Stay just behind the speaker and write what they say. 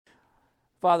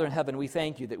Father in heaven, we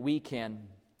thank you that we can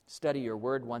study your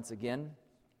word once again.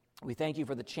 We thank you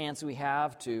for the chance we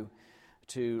have to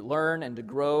learn and to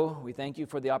grow. We thank you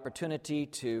for the opportunity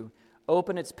to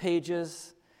open its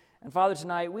pages. And Father,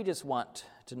 tonight we just want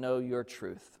to know your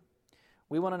truth.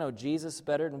 We want to know Jesus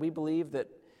better, and we believe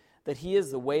that he is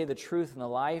the way, the truth, and the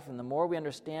life. And the more we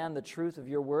understand the truth of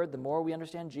your word, the more we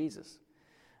understand Jesus.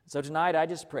 So tonight I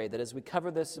just pray that as we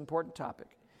cover this important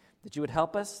topic, that you would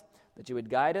help us, that you would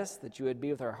guide us, that you would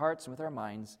be with our hearts and with our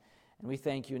minds. And we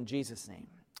thank you in Jesus' name.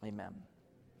 Amen.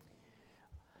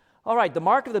 All right, the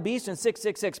mark of the beast in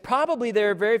 666. Probably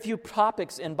there are very few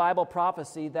topics in Bible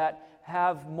prophecy that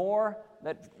have more,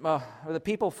 or the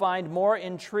people find more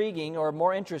intriguing or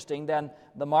more interesting than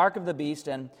the mark of the beast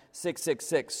and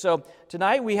 666. So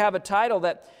tonight we have a title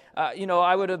that,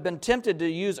 I would have been tempted to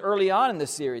use early on in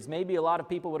this series. Maybe a lot of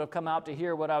people would have come out to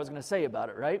hear what I was going to say about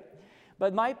it, right?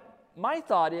 But my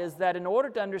thought is that in order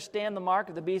to understand the mark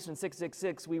of the beast in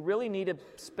 666, we really need to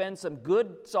spend some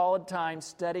good, solid time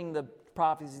studying the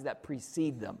prophecies that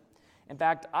precede them. In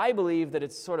fact, I believe that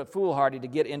it's sort of foolhardy to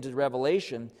get into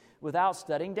Revelation without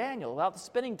studying Daniel, without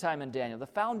spending time in Daniel. The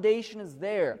foundation is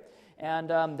there, and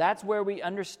that's where we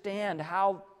understand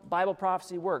how Bible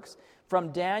prophecy works.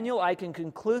 From Daniel, I can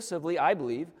conclusively, I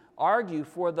believe, argue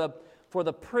for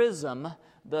the prism,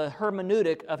 the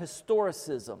hermeneutic of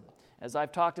historicism, as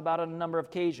I've talked about on a number of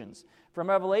occasions. From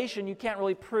Revelation, you can't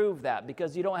really prove that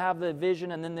because you don't have the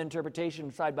vision and then the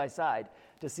interpretation side by side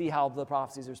to see how the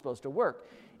prophecies are supposed to work.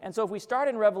 And so if we start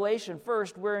in Revelation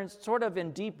first, we're sort of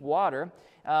in deep water.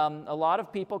 A lot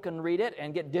of people can read it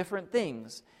and get different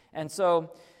things. And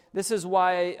so this is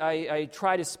why I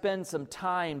try to spend some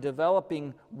time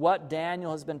developing what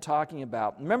Daniel has been talking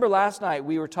about. Remember last night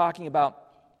we were talking about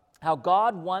how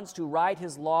God wants to write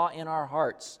His law in our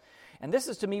hearts. And this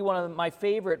is, to me, one of my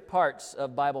favorite parts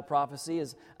of Bible prophecy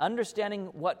is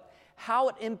understanding how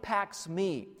it impacts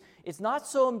me. It's not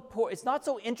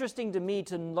so interesting to me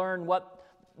to learn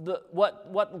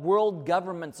what world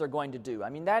governments are going to do. I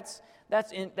mean, that's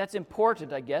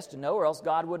important, I guess, to know, or else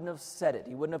God wouldn't have said it.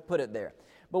 He wouldn't have put it there.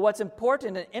 But what's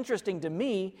important and interesting to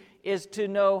me is to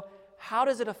know, how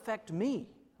does it affect me,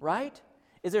 right?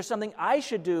 Is there something I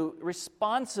should do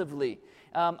responsively?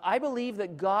 I believe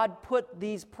that God put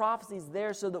these prophecies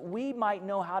there so that we might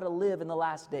know how to live in the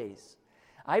last days.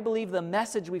 I believe the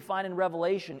message we find in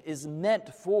Revelation is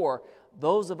meant for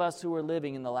those of us who are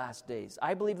living in the last days.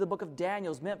 I believe the book of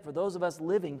Daniel is meant for those of us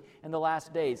living in the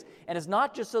last days. And it's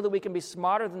not just so that we can be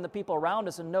smarter than the people around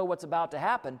us and know what's about to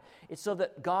happen. It's so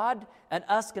that God and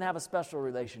us can have a special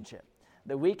relationship,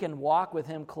 that we can walk with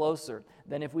Him closer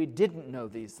than if we didn't know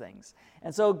these things.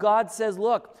 And so God says,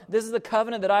 look, this is the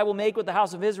covenant that I will make with the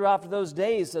house of Israel after those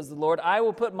days, says the Lord. I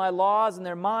will put my laws in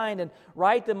their mind and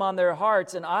write them on their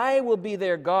hearts, and I will be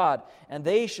their God, and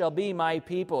they shall be my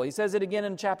people. He says it again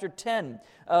in chapter 10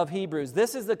 of Hebrews.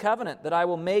 This is the covenant that I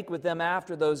will make with them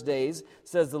after those days,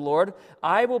 says the Lord.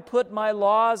 I will put my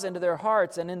laws into their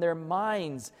hearts, and in their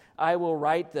minds I will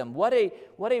write them. What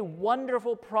a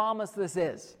wonderful promise this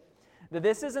is. That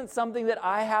this isn't something that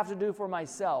I have to do for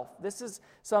myself. This is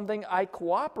something I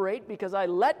cooperate because I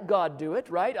let God do it,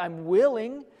 right? I'm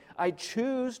willing. I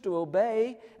choose to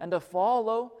obey and to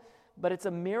follow. But it's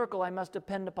a miracle I must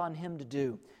depend upon Him to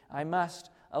do. I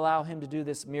must allow Him to do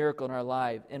this miracle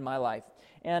in my life.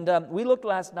 And we looked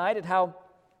last night at how,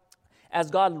 as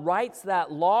God writes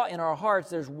that law in our hearts,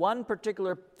 there's one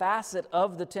particular facet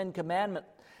of the Ten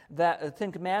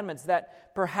Commandments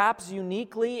that perhaps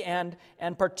uniquely and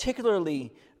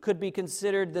particularly could be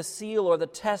considered the seal or the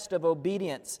test of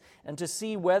obedience, and to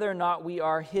see whether or not we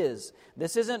are His.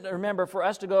 This isn't, remember, for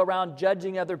us to go around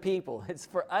judging other people. It's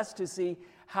for us to see,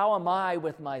 how am I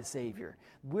with my Savior?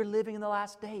 We're living in the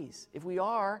last days. If we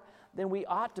are, then we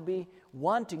ought to be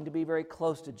wanting to be very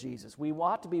close to Jesus. We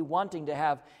ought to be wanting to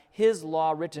have His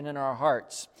law written in our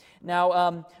hearts.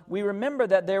 Now, we remember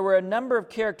that there were a number of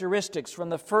characteristics from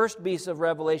the first beast of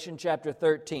Revelation chapter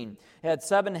 13. It had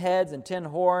 7 heads and 10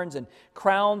 horns and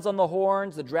crowns on the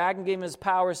horns. The dragon gave him his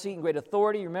power, seat, and great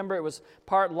authority. Remember, it was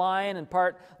part lion and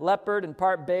part leopard and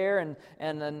part bear, and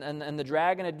the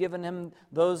dragon had given him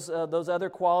those other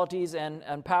qualities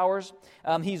and powers.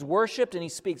 He's worshipped and he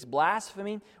speaks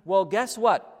blasphemy. Well, guess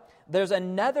what? There's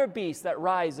another beast that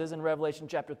rises in Revelation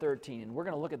chapter 13, and we're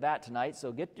going to look at that tonight,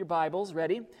 so get your Bibles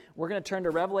ready. We're going to turn to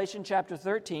Revelation chapter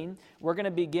 13. We're going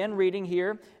to begin reading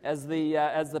here as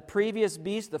the previous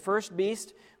beast, the first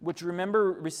beast, which,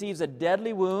 remember, receives a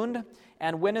deadly wound.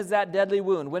 And when is that deadly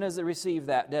wound? When does it receive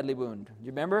that deadly wound? Do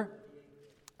you remember?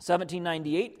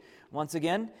 1798, once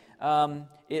again.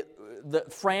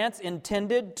 France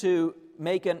intended to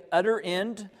make an utter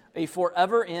end, a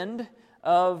forever end,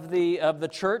 of the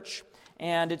church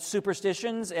and its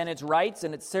superstitions and its rites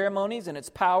and its ceremonies and its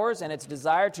powers and its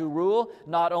desire to rule,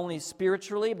 not only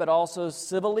spiritually but also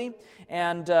civilly.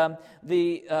 And France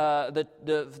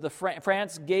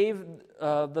gave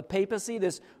the papacy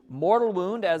this mortal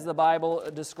wound, as the Bible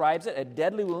describes it, a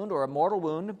deadly wound or a mortal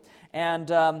wound. And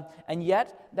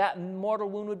yet that mortal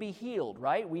wound would be healed,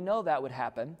 right? We know that would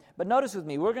happen. But notice with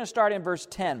me, we're going to start in verse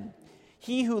 10.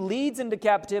 He who leads into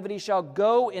captivity shall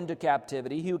go into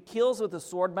captivity. He who kills with the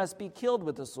sword must be killed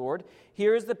with the sword.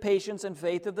 Here is the patience and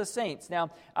faith of the saints. Now,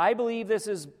 I believe this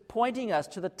is pointing us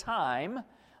to the time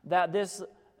that this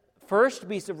first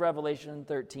beast of Revelation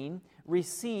 13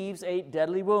 receives a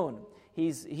deadly wound.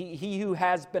 He who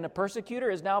has been a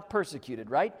persecutor is now persecuted,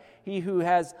 right? He who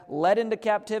has led into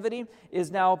captivity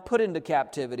is now put into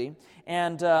captivity.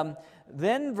 And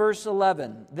then verse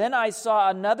 11, then I saw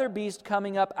another beast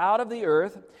coming up out of the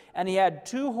earth, and he had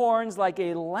two horns like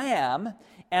a lamb,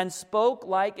 and spoke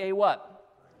like a what?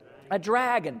 A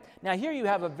dragon. Now here you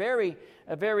have a very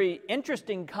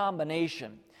interesting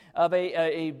combination of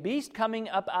a beast coming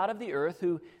up out of the earth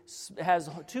who has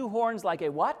two horns like a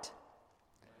what?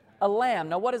 A lamb.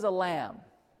 Now what is a lamb?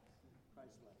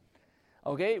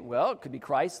 Okay, well, it could be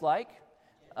Christ-like.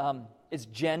 It's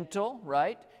gentle,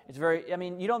 right? It's very, I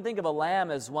mean, you don't think of a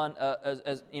lamb as one,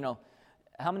 as you know,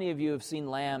 how many of you have seen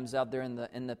lambs out there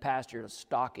in the pasture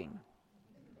stalking?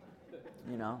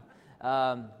 You know?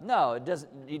 No, it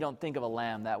doesn't. You don't think of a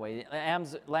lamb that way.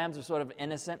 Lambs are sort of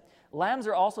innocent. Lambs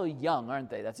are also young, aren't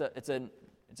they?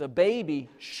 It's a baby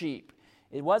sheep.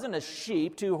 It wasn't a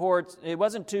sheep, two horns. It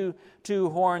wasn't two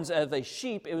horns of a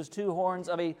sheep. It was two horns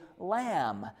of a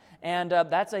lamb, and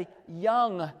that's a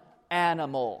young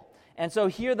animal. And so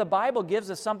here the Bible gives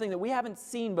us something that we haven't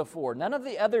seen before. None of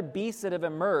the other beasts that have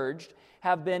emerged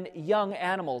have been young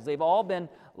animals. They've all been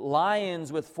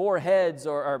lions with 4 heads,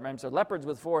 or leopards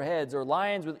with 4 heads, or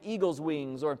lions with eagle's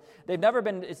wings, or they've never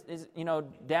been,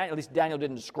 at least Daniel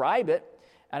didn't describe it,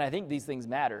 and I think these things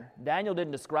matter. Daniel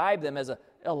didn't describe them as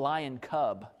a lion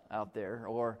cub out there,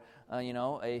 or,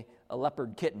 a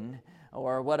leopard kitten,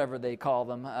 or whatever they call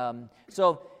them.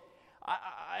 So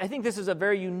I think this is a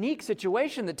very unique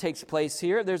situation that takes place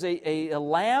here. There's a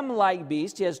lamb-like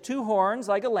beast. He has 2 horns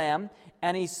like a lamb,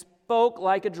 and he spoke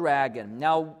like a dragon.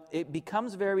 Now, it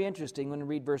becomes very interesting when we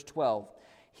read verse 12.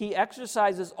 He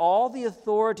exercises all the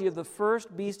authority of the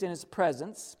first beast in his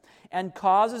presence and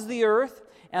causes the earth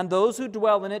and those who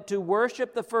dwell in it to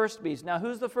worship the first beast. Now,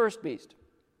 who's the first beast?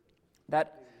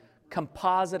 That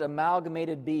composite,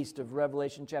 amalgamated beast of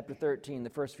Revelation chapter 13, the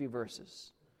first few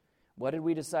verses. What did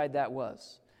we decide that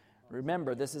was?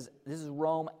 Remember, this is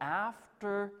Rome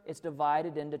after it's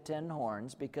divided into 10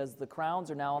 horns, because the crowns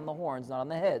are now on the horns, not on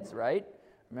the heads, right?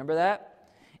 Remember that?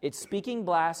 It's speaking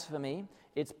blasphemy.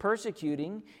 It's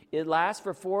persecuting. It lasts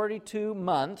for 42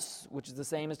 months, which is the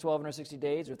same as 1260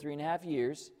 days or 3.5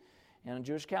 years in a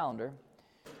Jewish calendar.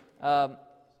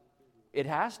 It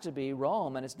has to be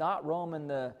Rome, and it's not Rome in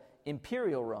the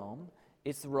imperial Rome.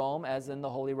 It's Rome as in the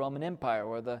Holy Roman Empire,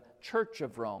 or the Church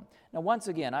of Rome. Now, once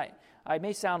again, I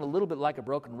may sound a little bit like a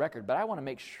broken record, but I want to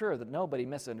make sure that nobody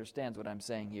misunderstands what I'm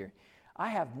saying here. I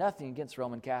have nothing against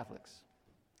Roman Catholics.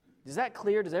 Is that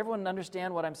clear? Does everyone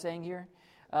understand what I'm saying here?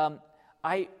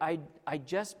 I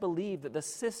just believe that the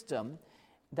system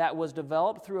that was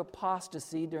developed through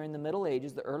apostasy during the Middle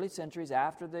Ages, the early centuries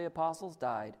after the apostles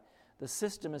died, the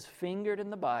system is fingered in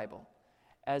the Bible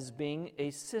as being a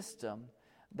system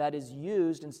that is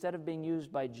used, instead of being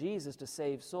used by Jesus to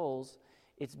save souls,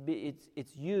 it's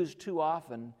used too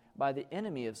often by the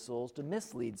enemy of souls to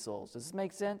mislead souls. Does this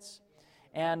make sense?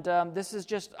 And this is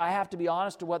just, I have to be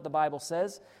honest to what the Bible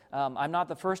says. I'm not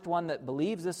the first one that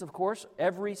believes this, of course.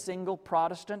 Every single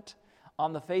Protestant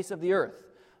on the face of the earth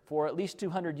for at least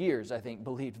 200 years, I think,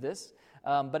 believed this.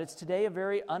 But it's today a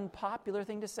very unpopular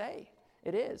thing to say.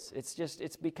 It is.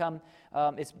 It's become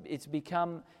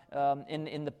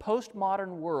in the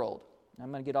postmodern world. I'm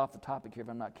going to get off the topic here if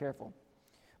I'm not careful.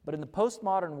 But in the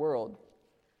postmodern world,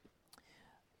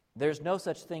 there's no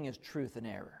such thing as truth and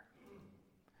error.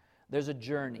 There's a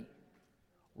journey.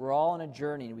 We're all on a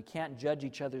journey, and we can't judge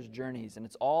each other's journeys, and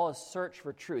it's all a search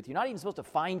for truth. You're not even supposed to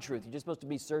find truth. You're just supposed to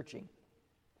be searching.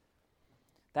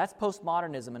 That's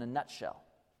postmodernism in a nutshell.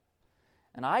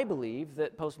 And I believe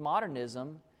that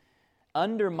postmodernism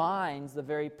undermines the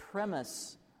very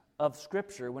premise of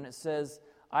Scripture when it says,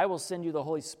 I will send you the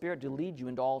Holy Spirit to lead you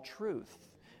into all truth.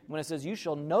 When it says, you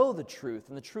shall know the truth,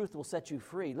 and the truth will set you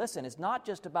free. Listen, it's not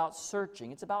just about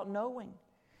searching, it's about knowing.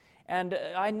 And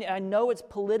I know it's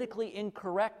politically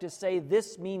incorrect to say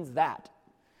this means that.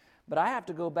 But I have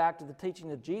to go back to the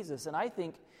teaching of Jesus, and I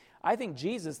think I think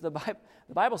Jesus, the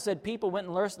Bible said people went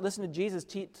and listened to Jesus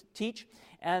teach,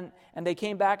 and they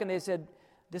came back and they said,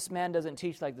 this man doesn't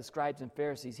teach like the scribes and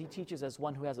Pharisees. He teaches as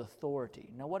one who has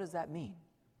authority. Now, what does that mean?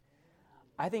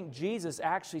 I think Jesus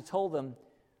actually told them,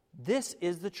 this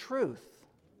is the truth.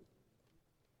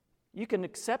 You can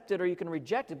accept it or you can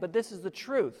reject it, but this is the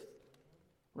truth,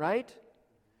 right?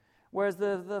 Whereas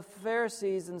the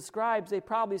Pharisees and scribes, they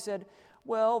probably said,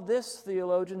 well, this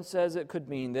theologian says it could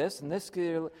mean this, and this,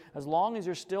 as long as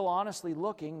you're still honestly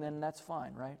looking, then that's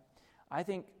fine, right? I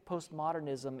think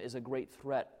postmodernism is a great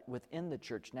threat within the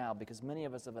church now because many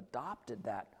of us have adopted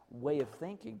that way of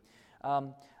thinking.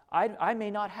 I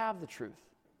may not have the truth.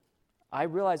 I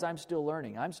realize I'm still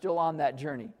learning. I'm still on that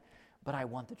journey, but I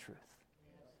want the truth.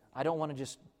 I don't want to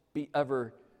just be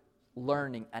ever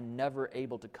learning and never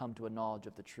able to come to a knowledge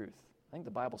of the truth. I think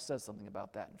the Bible says something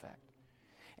about that, in fact.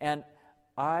 And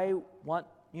I want,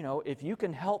 if you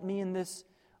can help me in this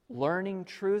learning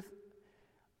truth,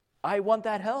 I want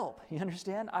that help. You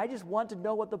understand? I just want to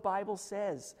know what the Bible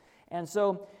says. And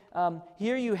so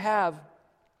here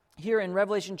in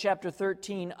Revelation chapter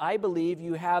 13, I believe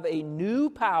you have a new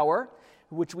power,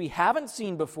 which we haven't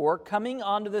seen before, coming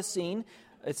onto the scene.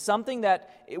 It's something that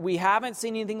we haven't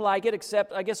seen anything like it,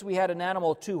 except I guess we had an animal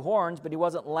with 2 horns, but he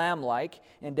wasn't lamb-like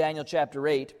in Daniel chapter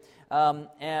 8.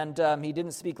 He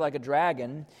didn't speak like a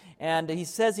dragon. And he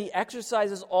says he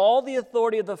exercises all the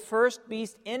authority of the first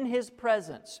beast in his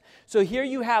presence. So here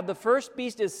you have the first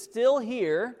beast is still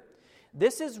here.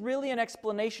 This is really an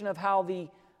explanation of how the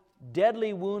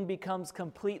deadly wound becomes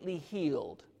completely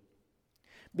healed.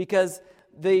 Because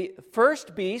the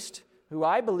first beast, who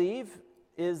I believe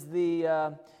is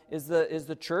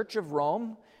the Church of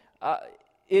Rome,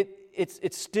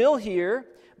 it's still here,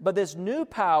 but this new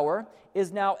power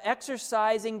is now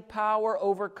exercising power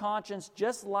over conscience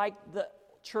just like the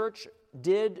church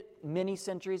did many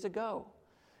centuries ago.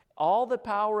 All the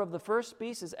power of the first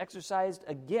beast is exercised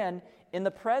again in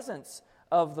the presence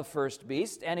of the first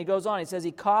beast. And he goes on, he says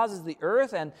he causes the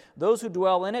earth and those who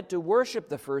dwell in it to worship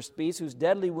the first beast whose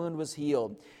deadly wound was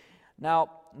healed.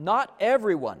 Now, not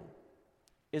everyone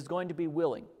is going to be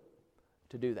willing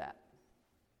to do that.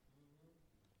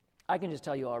 I can just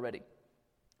tell you already,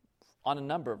 on a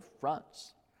number of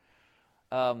fronts,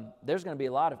 there's going to be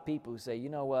a lot of people who say, you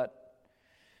know what,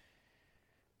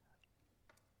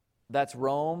 that's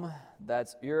Rome,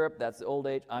 that's Europe, that's the old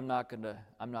age, I'm not going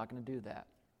to do that.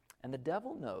 And the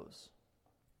devil knows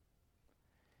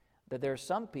that there are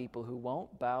some people who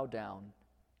won't bow down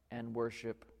and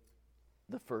worship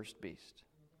the first beast.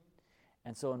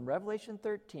 And so in Revelation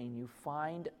 13, you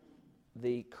find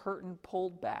the curtain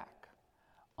pulled back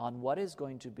on what is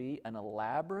going to be an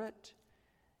elaborate,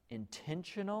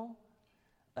 intentional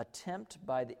attempt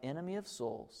by the enemy of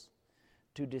souls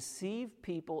to deceive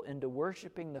people into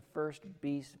worshiping the first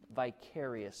beast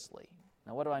vicariously.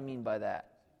 Now, what do I mean by that?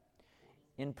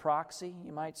 In proxy,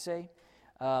 you might say.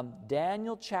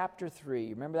 Daniel chapter 3,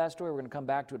 remember that story? We're going to come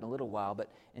back to it in a little while,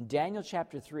 but in Daniel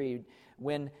chapter 3,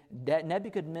 when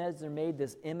Nebuchadnezzar made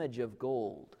this image of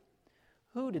gold,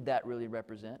 who did that really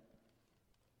represent?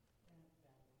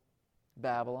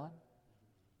 Babylon.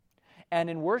 And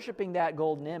in worshiping that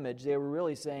golden image, they were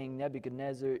really saying,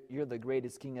 Nebuchadnezzar, you're the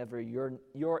greatest king ever. Your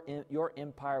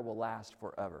empire will last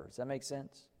forever. Does that make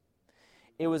sense?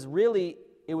 It was really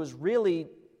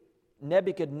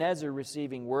Nebuchadnezzar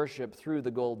receiving worship through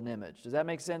the golden image. Does that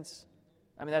make sense?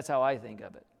 I mean, that's how I think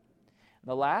of it. In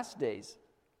the last days,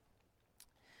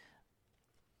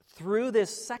 through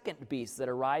this second beast that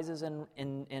arises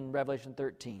in Revelation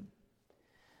 13,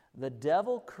 the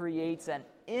devil creates an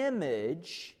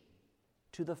image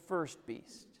to the first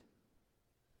beast.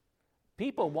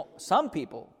 Some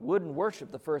people wouldn't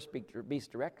worship the first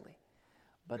beast directly,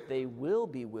 but they will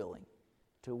be willing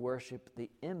to worship the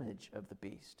image of the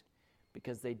beast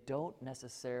because they don't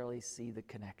necessarily see the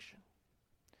connection.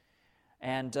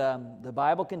 And the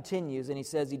Bible continues, and he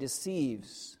says he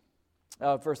deceives.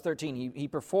 Verse 13, he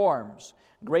performs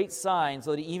great signs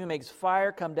so that he even makes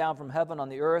fire come down from heaven on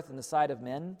the earth in the sight of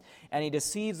men. And he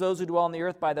deceives those who dwell on the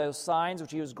earth by those signs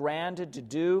which he was granted to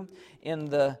do in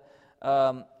the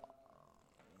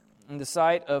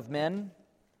sight of men.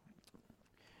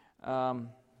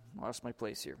 Lost my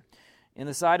place here. In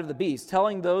the sight of the beast,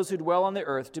 telling those who dwell on the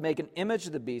earth to make an image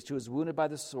of the beast who was wounded by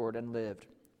the sword and lived.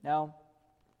 Now,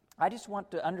 I just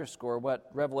want to underscore what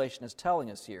Revelation is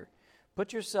telling us here.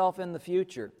 Put yourself in the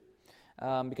future,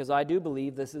 because I do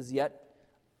believe this is yet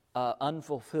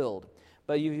unfulfilled.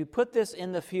 But if you put this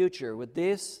in the future, with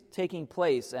this taking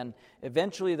place, and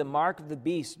eventually the mark of the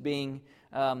beast being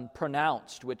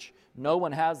pronounced, which no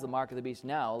one has the mark of the beast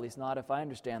now, at least not if I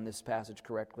understand this passage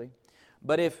correctly.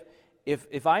 But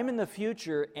if I'm in the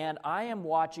future and I am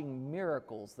watching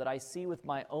miracles that I see with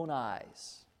my own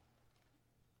eyes,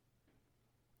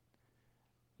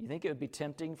 you think it would be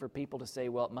tempting for people to say,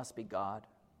 well, it must be God?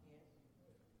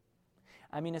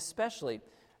 I mean, especially,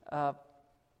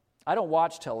 I don't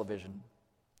watch television.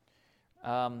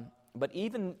 But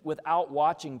even without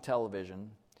watching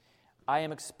television, I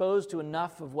am exposed to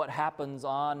enough of what happens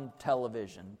on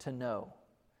television to know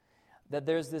that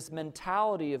there's this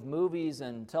mentality of movies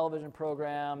and television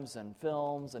programs and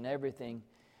films and everything,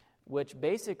 which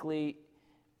basically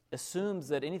assumes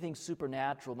that anything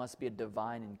supernatural must be a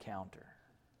divine encounter,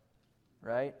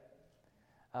 right?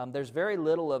 There's very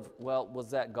little of, well,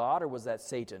 was that God or was that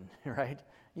Satan, right?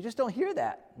 You just don't hear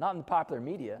that, not in the popular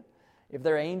media. If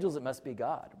they're angels, it must be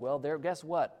God. Well, guess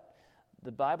what?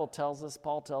 The Bible tells us,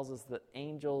 Paul tells us that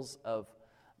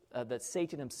that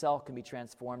Satan himself can be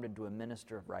transformed into a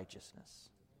minister of righteousness.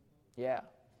 Yeah.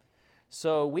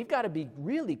 So we've got to be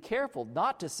really careful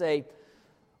not to say,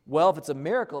 well, if it's a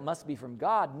miracle, it must be from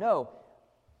God. No,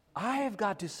 I have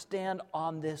got to stand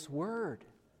on this word.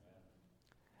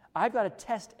 I've got to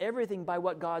test everything by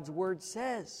what God's word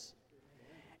says.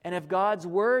 And if God's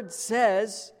word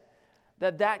says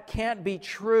that can't be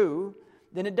true,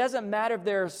 then it doesn't matter if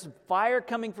there's fire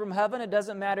coming from heaven. It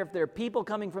doesn't matter if there are people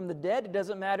coming from the dead. It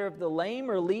doesn't matter if the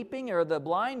lame are leaping or the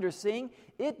blind are seeing.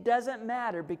 It doesn't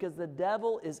matter, because the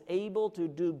devil is able to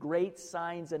do great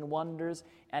signs and wonders.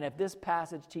 And if this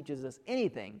passage teaches us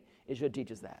anything, it should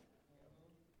teach us that.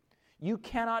 You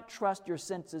cannot trust your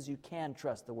senses. You can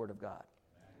trust the Word of God.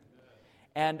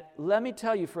 And let me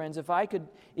tell you, friends,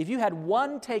 if you had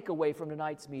one takeaway from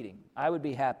tonight's meeting, I would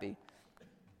be happy.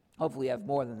 Hopefully you have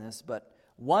more than this, but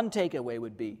one takeaway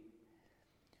would be,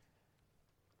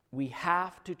 we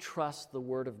have to trust the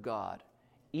Word of God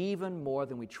even more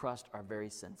than we trust our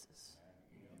very senses.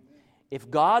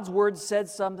 If God's Word said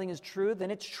something is true,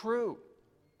 then it's true.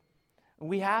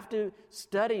 We have to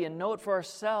study and know it for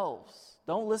ourselves.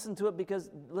 Don't listen to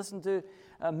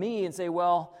me and say,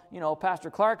 well, Pastor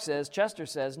Clark says, Chester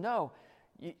says. No.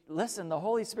 Listen, the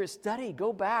Holy Spirit, study,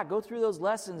 go back, go through those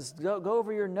lessons, go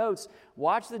over your notes,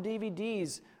 watch the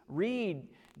DVDs, read,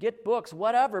 get books,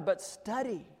 whatever, but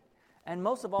study. And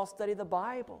most of all, study the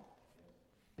Bible,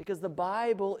 because the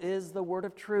Bible is the word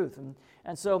of truth.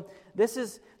 And so this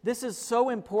is so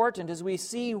important as we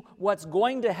see what's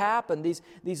going to happen,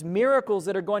 these miracles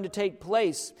that are going to take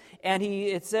place. And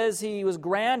it says he was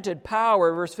granted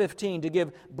power, verse 15, to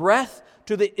give breath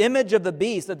to the image of the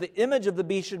beast, that the image of the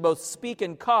beast should both speak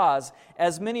and cause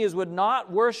as many as would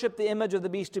not worship the image of the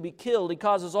beast to be killed. He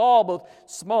causes all, both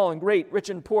small and great, rich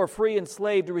and poor, free and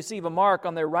slave, to receive a mark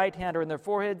on their right hand or in their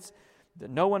foreheads,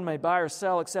 that no one may buy or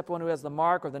sell except one who has the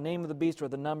mark or the name of the beast or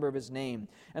the number of his name.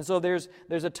 And so there's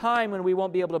a time when we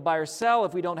won't be able to buy or sell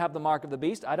if we don't have the mark of the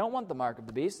beast. I don't want the mark of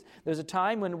the beast. There's a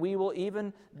time when it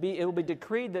will be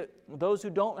decreed that those who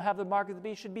don't have the mark of the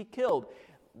beast should be killed.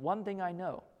 One thing I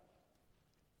know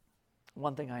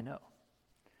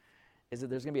is that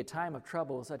there's going to be a time of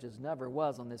trouble such as never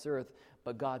was on this earth,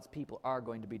 but God's people are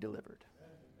going to be delivered.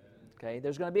 Okay,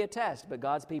 there's going to be a test, but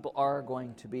God's people are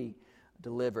going to be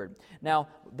delivered. Now,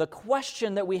 the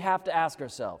question that we have to ask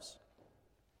ourselves,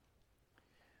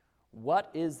 what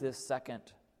is this second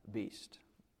beast?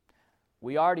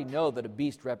 We already know that a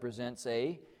beast represents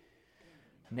a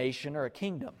nation or a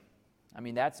kingdom. I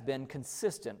mean, that's been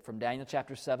consistent from Daniel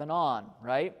chapter 7 on,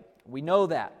 right? We know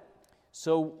that.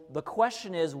 So the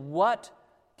question is, what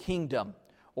kingdom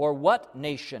or what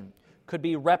nation could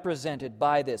be represented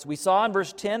by this? We saw in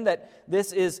verse 10 that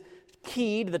this is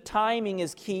keyed, the timing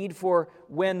is keyed for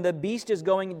when the beast is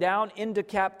going down into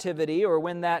captivity, or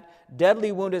when that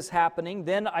deadly wound is happening.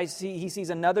 Then he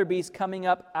sees another beast coming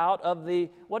up out of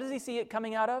what does he see it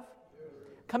coming out of?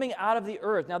 Coming out of the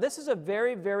earth. Now this is a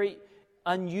very, very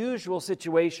unusual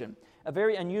situation.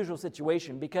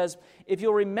 Because if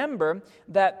you'll remember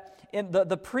that in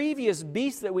the previous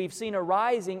beasts that we've seen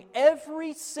arising,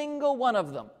 every single one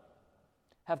of them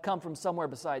have come from somewhere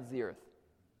besides the earth.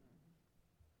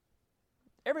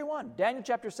 Every one. Daniel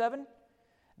chapter 7,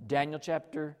 Daniel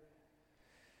chapter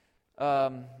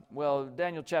 8,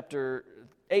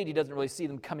 he doesn't really see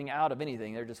them coming out of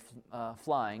anything. They're just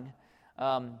flying.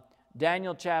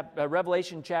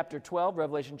 Revelation chapter 12,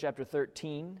 Revelation chapter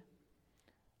 13.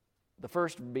 The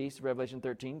first beast, Revelation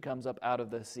 13, comes up out of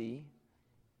the sea.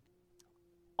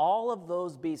 All of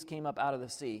those beasts came up out of the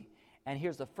sea. And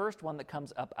here's the first one that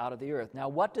comes up out of the earth. Now,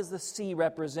 what does the sea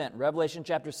represent? Revelation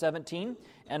chapter 17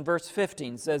 and verse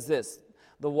 15 says this: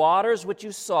 The waters which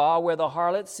you saw where the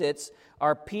harlot sits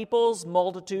are peoples,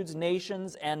 multitudes,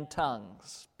 nations, and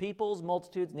tongues. Peoples,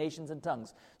 multitudes, nations, and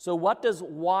tongues. So what does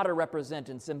water represent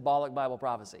in symbolic Bible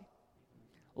prophecy?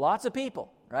 Lots of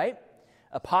people, right?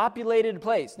 A populated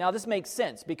place. Now this makes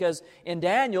sense because in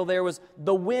Daniel there was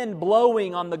the wind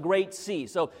blowing on the great sea.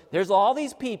 So there's all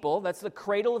these people. That's the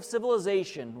cradle of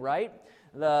civilization, right?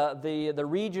 The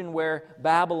region where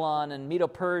Babylon and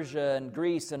Medo-Persia and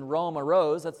Greece and Rome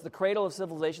arose. That's the cradle of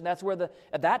civilization. That's where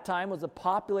at that time was the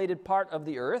populated part of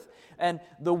the earth. And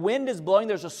the wind is blowing.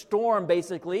 There's a storm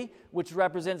basically, which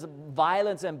represents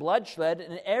violence and bloodshed.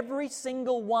 And every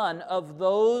single one of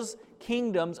those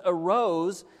kingdoms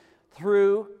arose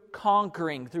through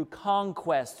conquering, through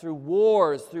conquest, through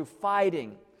wars, through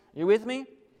fighting. You with me?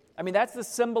 I mean, that's the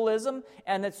symbolism,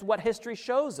 and it's what history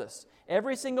shows us.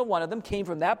 Every single one of them came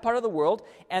from that part of the world,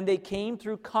 and they came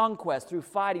through conquest, through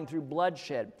fighting, through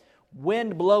bloodshed.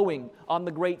 Wind blowing on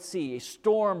the great sea, a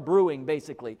storm brewing,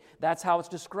 basically. That's how it's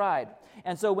described.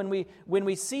 And so when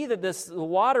we see that the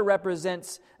water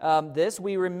represents this,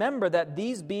 we remember that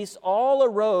these beasts all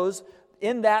arose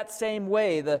in that same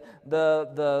way. The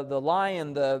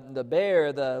lion, the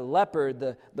bear, the leopard,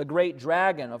 the great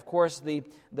dragon. Of course, the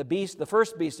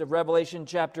first beast of Revelation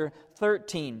chapter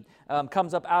 13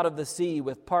 comes up out of the sea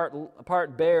with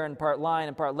part bear and part lion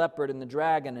and part leopard and the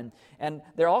dragon. And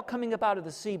they're all coming up out of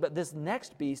the sea, but this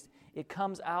next beast, it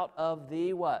comes out of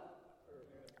the what?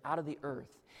 Out of the earth.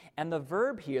 And the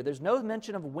verb here, there's no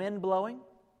mention of wind blowing.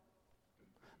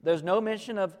 There's no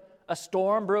mention of a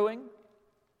storm brewing.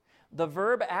 The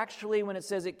verb actually, when it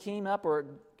says it came up, or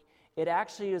it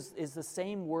actually is the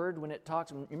same word when it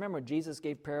talks. You remember when Jesus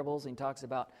gave parables and he talks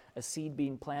about a seed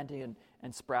being planted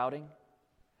and sprouting?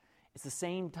 It's the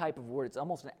same type of word. It's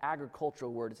almost an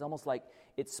agricultural word. It's almost like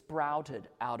it sprouted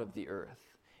out of the earth.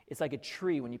 It's like a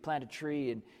tree. When you plant a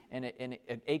tree and an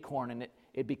acorn and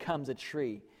it becomes a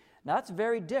tree. Now that's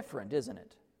very different, isn't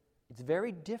it? It's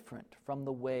very different from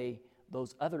the way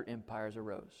those other empires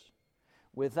arose,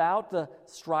 without the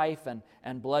strife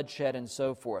and bloodshed and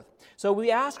so forth. So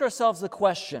we ask ourselves the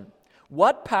question,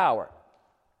 what power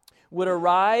would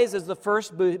arise as the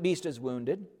first beast is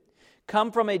wounded,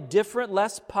 come from a different,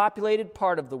 less populated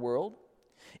part of the world?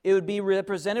 It would be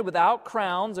represented without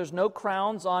crowns. There's no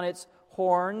crowns on its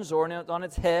horns or on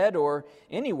its head or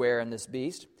anywhere in this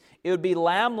beast. It would be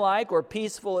lamb-like or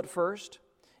peaceful at first.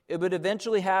 It would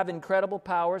eventually have incredible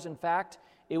powers. In fact,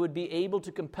 it would be able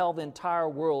to compel the entire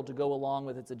world to go along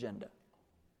with its agenda.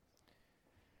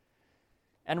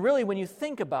 And really, when you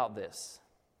think about this,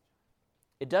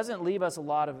 it doesn't leave us a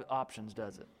lot of options,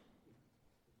 does it?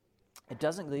 It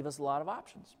doesn't leave us a lot of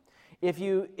options. If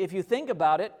you think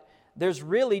about it, there's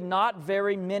really not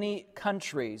very many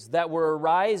countries that were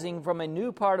arising from a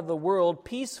new part of the world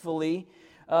peacefully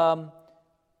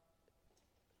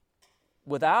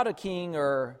without a king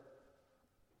or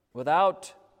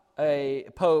without a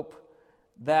pope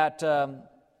that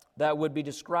would be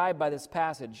described by this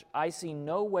passage. I see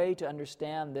no way to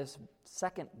understand this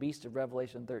second beast of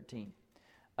Revelation 13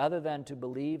 other than to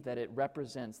believe that it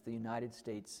represents the United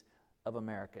States of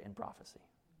America in prophecy.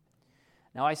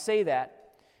 Now I say that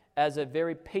as a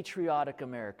very patriotic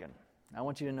American. I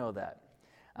want you to know that.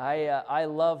 I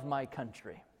love my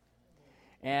country.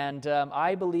 And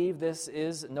I believe this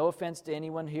is, no offense to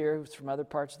anyone here who's from other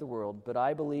parts of the world, but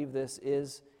I believe this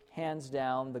is hands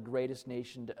down the greatest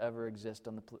nation to ever exist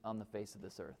on the face of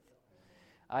this earth.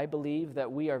 I believe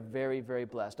that we are very, very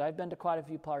blessed. I've been to quite a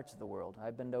few parts of the world.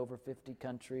 I've been to over 50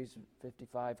 countries,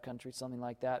 55 countries, something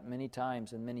like that, many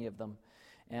times in many of them,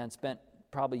 and spent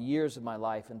probably years of my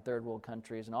life in third world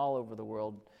countries and all over the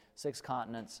world, 6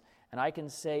 continents. And I can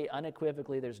say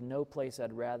unequivocally there's no place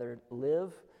I'd rather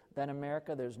live than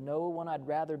America. There's no one I'd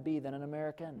rather be than an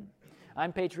American.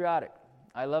 I'm patriotic.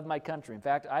 I love my country. In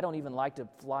fact, I don't even like to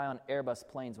fly on Airbus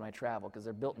planes when I travel because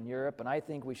they're built in Europe, and I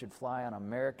think we should fly on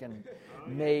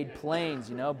American-made planes,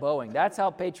 Boeing. That's how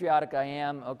patriotic I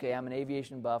am. Okay, I'm an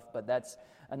aviation buff, but that's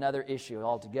another issue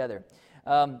altogether.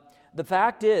 The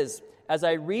fact is, as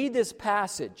I read this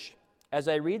passage,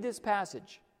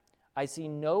 I see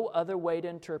no other way to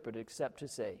interpret it except to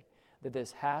say that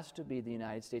this has to be the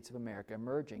United States of America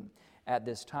emerging at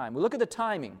this time. We look at the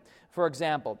timing, for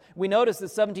example. We notice that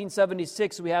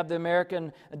 1776 we have the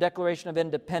American Declaration of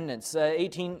Independence.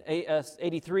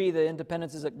 1883 the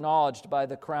independence is acknowledged by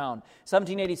the Crown.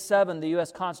 1787 the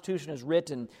U.S. Constitution is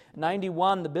written.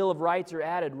 91 the Bill of Rights are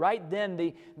added. Right then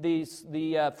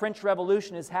the French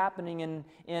Revolution is happening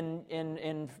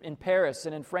in Paris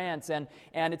and in France, and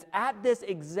it's at this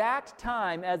exact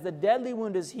time as the deadly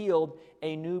wound is healed,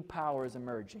 a new power is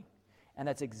emerging. And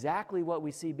that's exactly what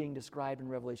we see being described in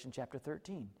Revelation chapter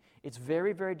 13. It's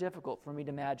very, very difficult for me to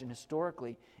imagine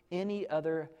historically any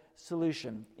other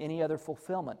solution, any other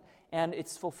fulfillment. And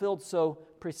it's fulfilled so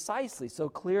precisely, so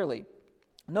clearly.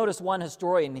 Notice one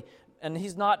historian, and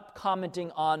he's not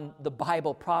commenting on the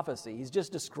Bible prophecy. He's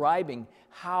just describing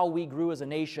how we grew as a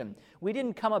nation. We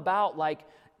didn't come about like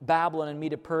Babylon and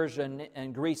Medo-Persia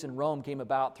and Greece and Rome came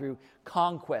about through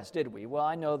conquest, did we? Well,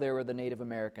 I know there were the Native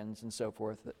Americans and so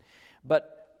forth,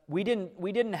 but we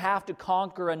didn't have to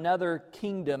conquer another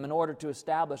kingdom in order to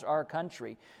establish our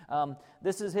country.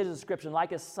 This is his description.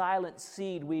 Like a silent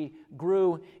seed, we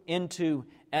grew into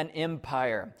an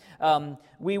empire.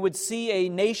 We would see a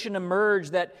nation emerge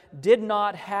that did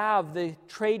not have the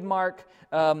trademark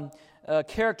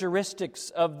characteristics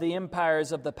of the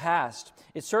empires of the past.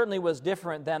 It certainly was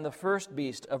different than the first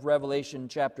beast of Revelation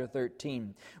chapter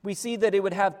 13. We see that it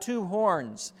would have two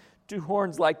horns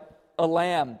like a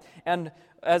lamb. And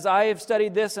as I have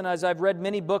studied this and as I've read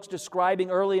many books describing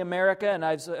early America, and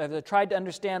I've tried to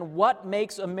understand what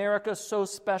makes America so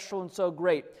special and so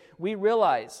great, we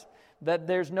realize that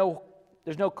there's no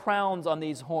crowns on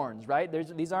these horns, right?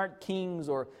 These aren't kings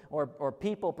or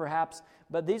people perhaps,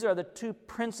 but these are the two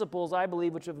principles, I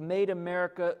believe, which have made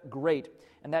America great,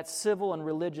 and that's civil and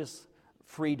religious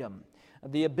freedom.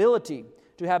 The ability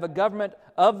to have a government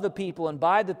of the people and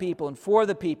by the people and for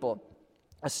the people,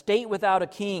 a state without a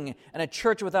king and a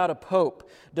church without a pope,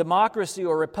 democracy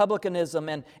or republicanism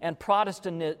and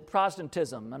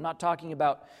Protestantism. I'm not talking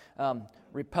about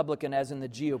Republican as in the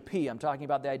GOP. I'm talking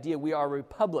about the idea we are a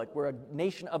republic. We're a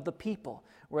nation of the people.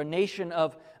 We're a nation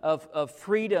of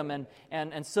freedom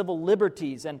and civil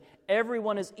liberties, and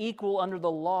everyone is equal under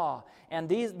the law. And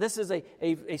this is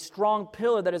a strong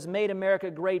pillar that has made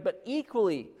America great, but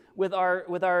equally with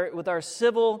our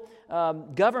civil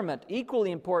government,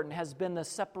 equally important has been the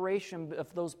separation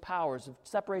of those powers, the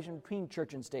separation between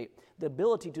church and state, the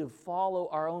ability to follow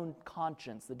our own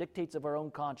conscience, the dictates of our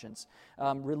own conscience,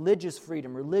 religious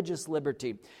freedom, religious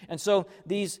liberty. And so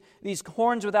these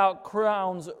horns without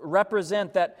crowns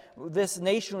represent that this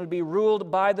nation would be ruled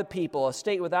by the people, a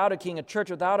state without a king, a church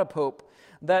without a pope,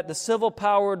 that the civil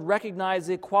power would recognize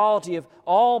the equality of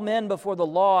all men before the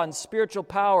law, and spiritual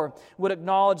power would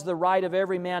acknowledge the right of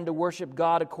every man to worship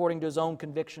God according to his own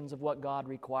convictions of what God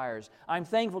requires. I'm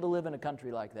thankful to live in a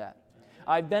country like that.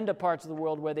 I've been to parts of the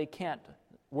world where they can't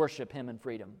worship Him in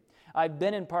freedom. I've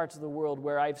been in parts of the world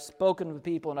where I've spoken with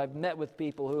people and I've met with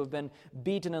people who have been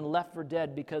beaten and left for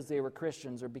dead because they were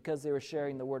Christians or because they were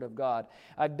sharing the Word of God.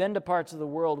 I've been to parts of the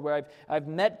world where I've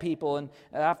met people and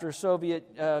after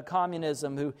Soviet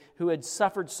communism who had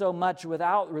suffered so much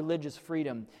without religious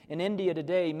freedom. In India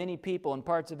today, many people in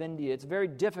parts of India, it's very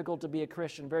difficult to be a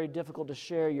Christian, very difficult to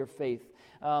share your faith.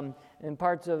 In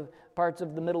parts of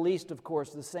the Middle East, of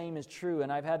course, the same is true.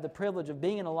 And I've had the privilege of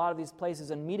being in a lot of these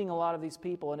places and meeting a lot of these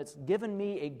people, and it's given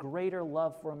me a greater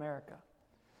love for America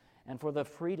and for the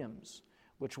freedoms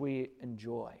which we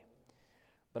enjoy.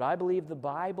 But I believe the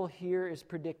Bible here is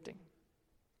predicting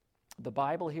that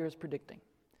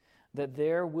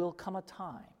there will come a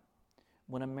time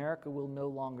when America will no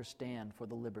longer stand for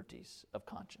the liberties of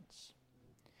conscience.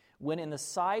 When in the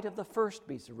sight of the first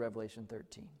beast of Revelation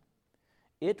 13,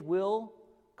 it will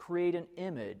create an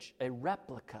image, a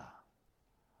replica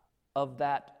of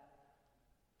that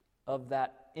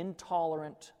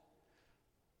intolerant,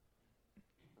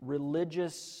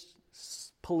 religious,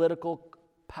 political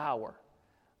power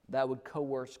that would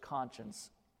coerce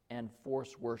conscience and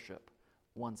force worship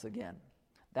once again.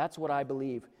 That's what I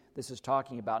believe this is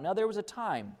talking about. Now, there was a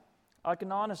time, I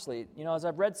can honestly, as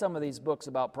I've read some of these books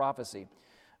about prophecy,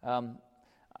 I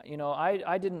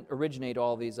didn't originate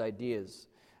all these ideas.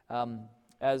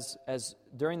 As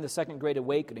during the Second Great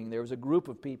Awakening, there was a group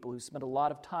of people who spent a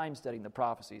lot of time studying the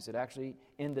prophecies. It actually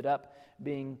ended up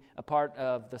being a part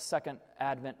of the Second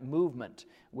Advent movement,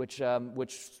 which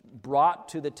brought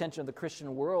to the attention of the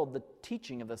Christian world the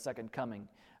teaching of the Second Coming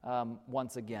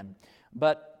once again.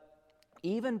 But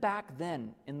even back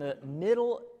then, in the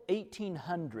middle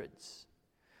 1800s,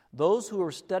 those who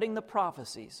were studying the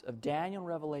prophecies of Daniel and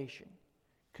Revelation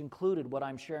concluded what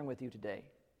I'm sharing with you today.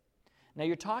 Now,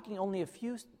 you're talking only a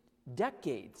few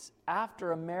decades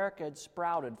after America had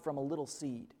sprouted from a little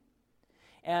seed.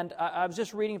 And I was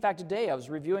just reading, in fact, today, I was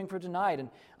reviewing for tonight, and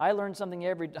I learn something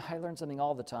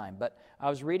all the time, but I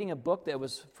was reading a book that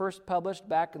was first published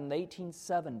back in the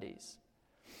 1870s.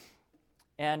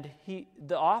 And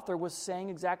the author was saying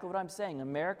exactly what I'm saying.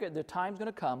 The time's going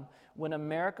to come when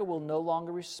America will no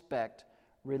longer respect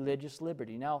religious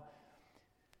liberty. Now,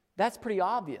 that's pretty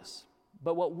obvious,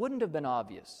 but what wouldn't have been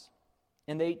obvious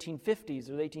in the 1850s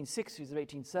or the 1860s or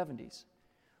 1870s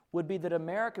would be that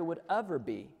America would ever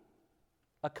be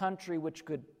a country which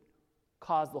could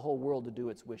cause the whole world to do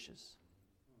its wishes.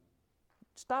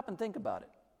 Stop and think about it.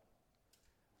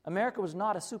 America was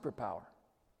not a superpower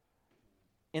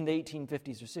in the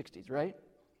 1850s or 60s, right?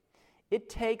 It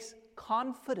takes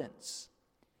confidence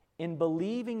in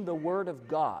believing the Word of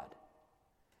God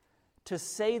to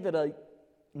say that a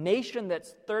nation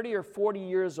that's 30 or 40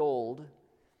 years old,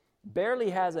 barely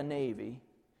has a navy,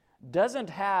 doesn't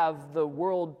have the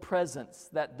world presence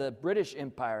that the British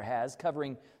Empire has,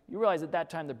 covering, you realize at that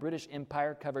time the British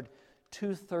Empire covered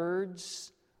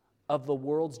 2/3 of the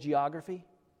world's geography,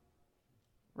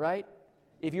 right?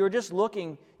 If you were just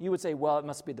looking, you would say, well, it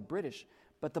must be the British.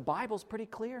 But the Bible's pretty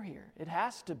clear here. It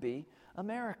has to be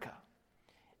America.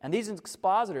 And these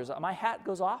expositors, my hat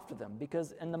goes off to them,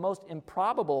 because in the most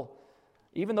improbable,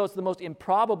 even though it's the most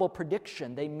improbable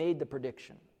prediction, they made the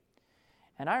prediction.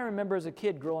 And I remember as a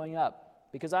kid growing up,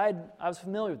 because I was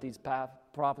familiar with these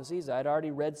prophecies. I had already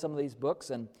read some of these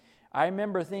books, and I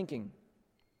remember thinking,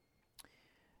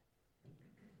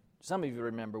 some of you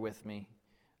remember with me,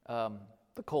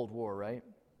 the Cold War, right?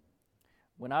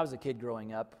 When I was a kid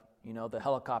growing up, you know, the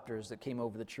helicopters that came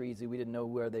over the trees, we didn't know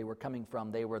where they were coming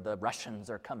from. They were the Russians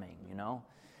are coming, you know.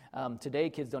 Today,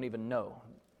 kids don't even know.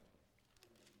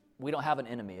 We don't have an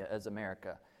enemy as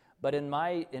America. But in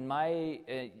my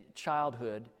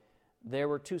childhood, there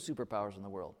were two superpowers in the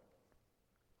world.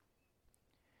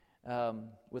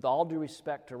 With all due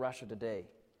respect to Russia today,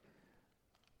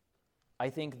 I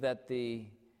think that the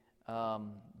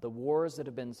wars that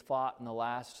have been fought in the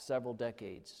last several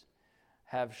decades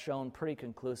have shown pretty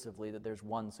conclusively that there's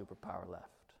one superpower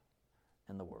left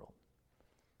in the world,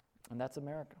 and that's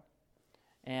America.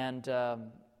 And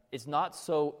it's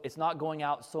not going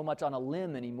out so much on a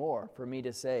limb anymore for me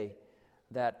to say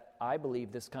that I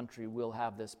believe this country will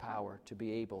have this power to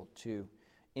be able to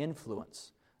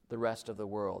influence the rest of the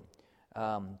world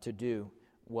to do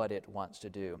what it wants to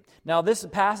do. Now, this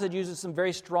passage uses some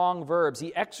very strong verbs.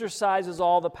 He exercises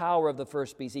all the power of the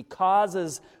first beast. He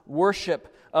causes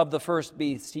worship of the first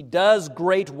beast. He does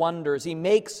great wonders. He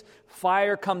makes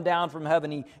fire come down from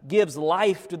heaven. He gives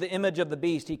life to the image of the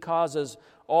beast. He causes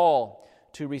all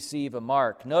to receive a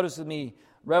mark. Notice with me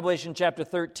Revelation chapter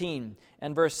 13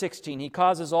 and verse 16. He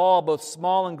causes all, both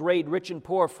small and great, rich and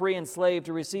poor, free and slave,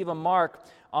 to receive a mark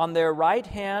on their right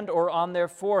hand or on their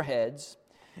foreheads,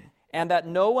 and that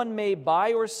no one may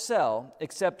buy or sell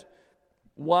except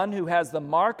one who has the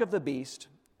mark of the beast,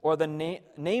 or the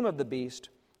name of the beast,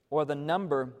 or the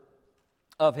number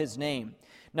of his name.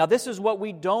 Now, this is what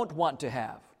we don't want to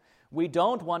have. We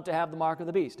don't want to have the mark of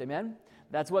the beast. Amen?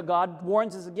 That's what God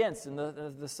warns us against in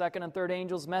the second and third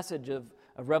angel's message of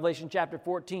Revelation chapter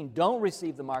 14. Don't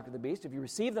receive the mark of the beast. If you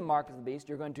receive the mark of the beast,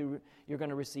 you're going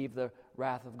to receive the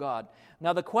wrath of God.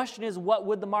 Now the question is, what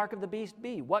would the mark of the beast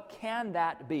be? What can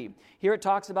that be? Here it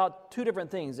talks about two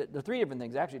different things. The three different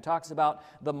things actually. It talks about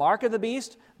the mark of the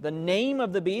beast, the name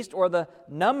of the beast, or the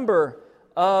number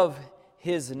of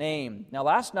his name. Now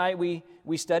last night we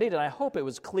studied, and I hope it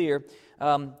was clear.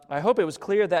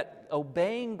 That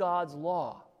obeying God's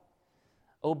law,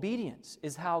 obedience,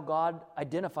 is how God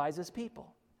identifies his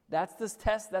people. That's the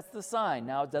test, that's the sign.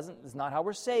 Now it's not how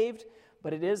we're saved,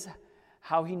 but it is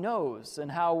how he knows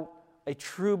and how a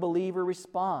true believer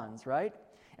responds, right?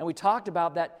 And we talked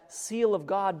about that seal of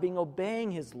God being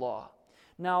obeying his law.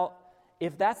 Now,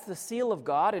 if that's the seal of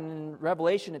God, and in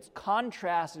Revelation it's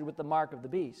contrasted with the mark of the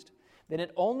beast, then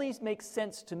it only makes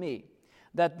sense to me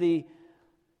that the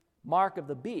mark of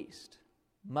the beast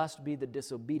must be the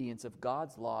disobedience of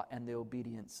God's law and the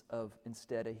obedience of,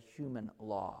 instead, a human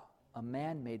law. A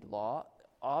man-made law,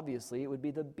 obviously, it would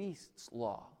be the beast's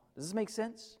law. Does this make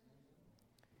sense?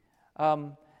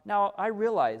 Now, I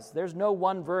realize there's no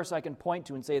one verse I can point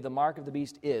to and say the mark of the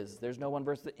beast is. There's no one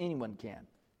verse that anyone can.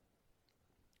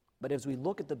 But as we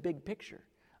look at the big picture,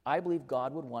 I believe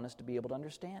God would want us to be able to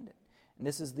understand it. And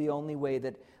this is the only way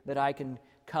that I can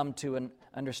come to an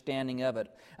understanding of it.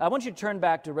 I want you to turn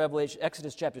back to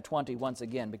Exodus chapter 20 once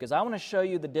again, because I want to show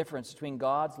you the difference between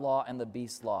God's law and the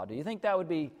beast's law. Do you think that would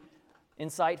be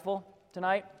insightful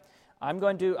tonight? I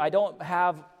don't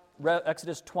have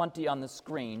Exodus 20 on the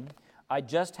screen. I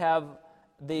just have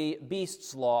the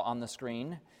beast's law on the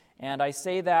screen. And I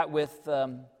say that with,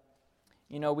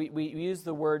 we use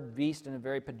the word beast in a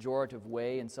very pejorative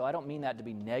way, and so I don't mean that to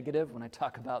be negative when I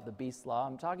talk about the beast's law.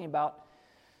 I'm talking about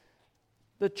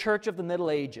the church of the Middle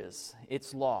Ages,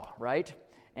 its law, right?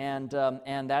 And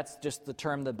that's just the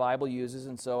term the Bible uses,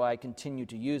 and so I continue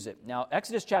to use it. Now,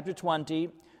 Exodus chapter 20,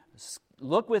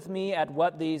 look with me at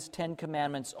what these 10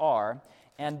 commandments are,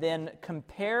 and then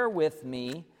compare with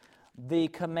me the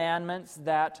commandments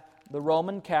that the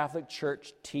Roman Catholic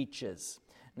Church teaches.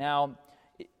 Now,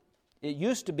 it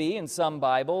used to be in some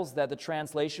Bibles that the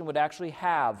translation would actually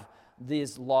have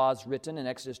these laws written in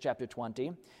Exodus chapter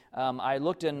 20. I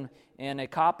looked in a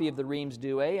copy of the Reims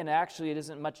Douay, and actually it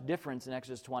isn't much difference in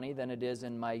Exodus 20 than it is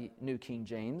in my New King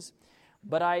James.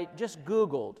 But I just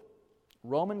Googled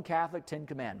Roman Catholic Ten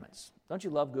Commandments. Don't you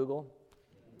love Google?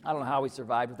 I don't know how we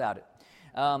survived without it.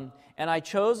 And I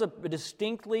chose a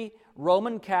distinctly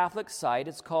Roman Catholic site.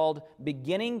 It's called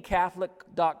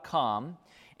beginningcatholic.com.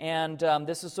 And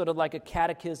this is sort of like a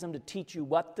catechism to teach you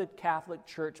what the Catholic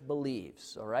Church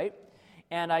believes, all right?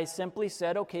 And I simply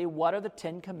said, okay, what are the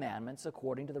Ten Commandments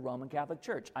according to the Roman Catholic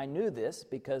Church? I knew this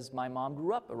because my mom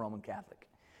grew up a Roman Catholic.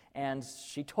 And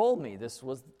she told me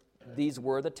these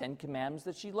were the Ten Commandments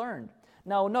that she learned.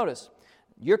 Now, notice,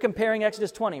 you're comparing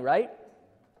Exodus 20, right?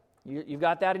 You've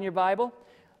got that in your Bible?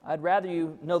 I'd rather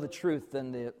you know the truth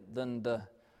than the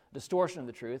distortion of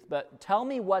the truth. But tell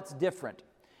me what's different.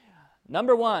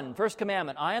 Number 1, first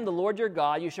commandment, I am the Lord your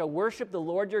God. You shall worship the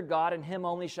Lord your God, and him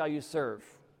only shall you serve.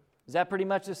 Is that pretty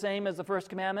much the same as the first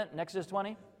commandment in Exodus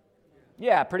 20?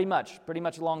 Yeah, pretty much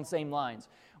along the same lines.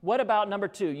 What about number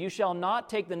 2? You shall not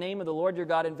take the name of the Lord your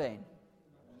God in vain.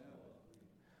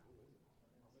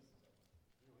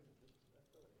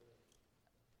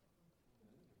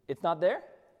 It's not there?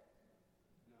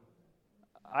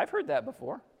 I've heard that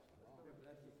before.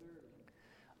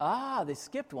 They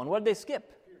skipped one. What did they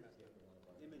skip?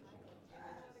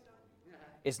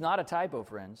 It's not a typo,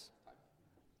 friends.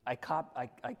 I cut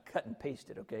and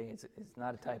pasted, okay? It's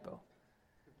not a typo.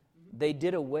 They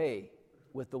did away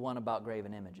with the one about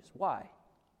graven images. Why?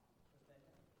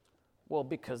 Well,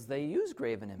 because they use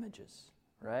graven images,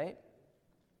 right?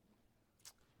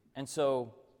 And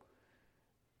so,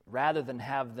 rather than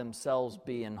have themselves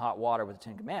be in hot water with the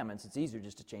Ten Commandments, it's easier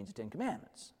just to change the Ten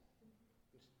Commandments.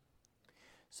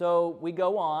 So we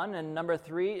go on, and number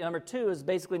 2 is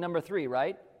basically number 3,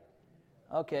 right?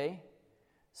 Okay,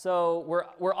 so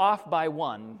we're off by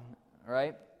 1,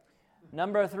 right?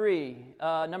 Number 3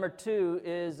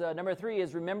 is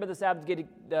remember the Sabbath day.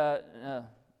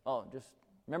 Just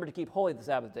remember to keep holy the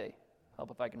Sabbath day. Help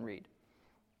if I can read.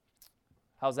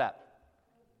 How's that?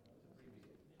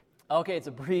 Okay, it's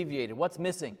abbreviated. What's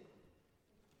missing?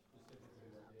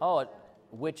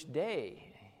 Which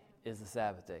day is the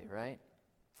Sabbath day, right?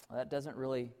 Well, that doesn't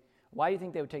really... Why do you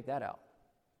think they would take that out?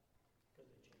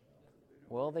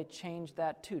 Well, they changed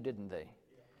that too, didn't they?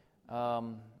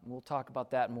 We'll talk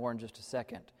about that more in just a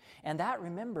second. And that,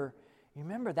 remember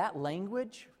that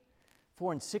language?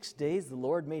 For in 6 days the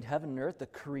Lord made heaven and earth, the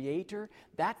Creator.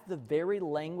 That's the very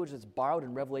language that's borrowed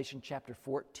in Revelation chapter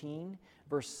 14,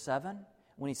 verse 7,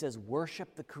 when he says,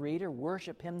 worship the Creator,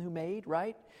 worship Him who made,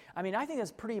 right? I mean, I think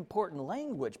that's pretty important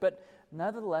language, but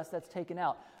nevertheless, that's taken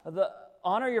out. The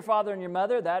honor your father and your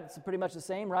mother, that's pretty much the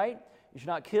same, right? You should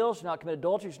not kill, you should not commit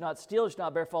adultery, you should not steal, you should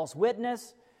not bear false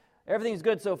witness. Everything's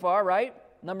good so far, right?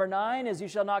 Number 9 is you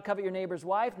shall not covet your neighbor's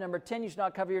wife. Number 10, you should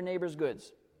not covet your neighbor's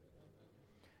goods.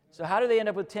 So how do they end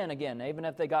up with 10 again, even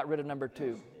if they got rid of number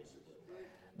 2?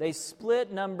 They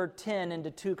split number 10 into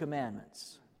 2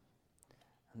 commandments.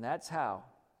 And that's how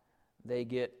they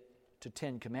get to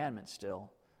 10 commandments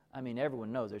still. I mean,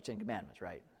 everyone knows there's 10 commandments,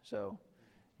 right? So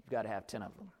you've got to have 10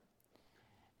 of them.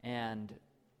 And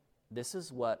this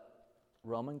is what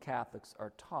Roman Catholics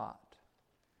are taught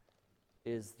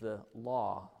is the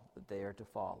law that they are to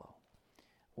follow.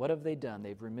 What have they done?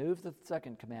 They've removed the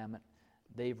 2nd commandment.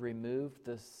 They've removed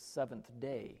the 7th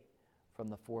day from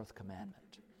the 4th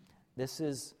commandment. This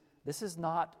is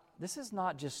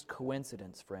not just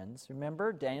coincidence, friends.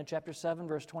 Remember Daniel chapter 7,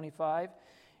 verse 25?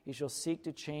 He shall seek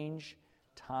to change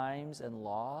times and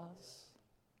laws.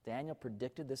 Daniel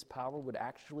predicted this power would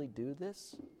actually do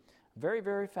this. Very,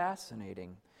 very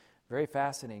fascinating. Very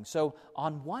fascinating. So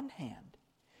on one hand,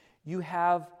 you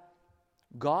have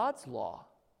God's law,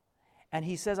 and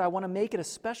he says, I want to make it a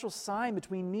special sign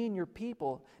between me and your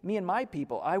people, me and my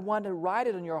people. I want to write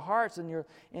it in your hearts and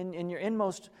in your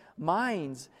inmost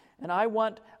minds. And I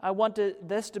want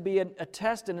this to be a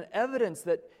test and an evidence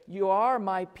that you are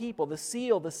my people, the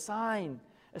seal, the sign,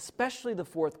 especially the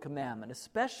 4th commandment,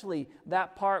 especially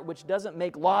that part which doesn't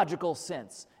make logical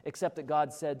sense, except that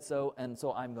God said so, and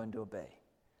so I'm going to obey.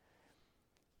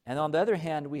 And on the other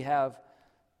hand, we have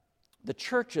the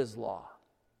church's law.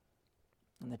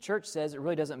 And the church says it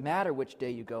really doesn't matter which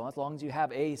day you go, as long as you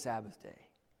have a Sabbath day.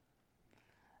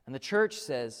 And the church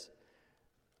says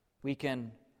we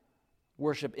can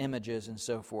worship images and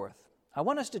so forth. I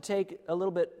want us to take a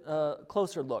little bit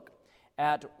closer look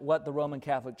at what the Roman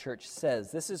Catholic Church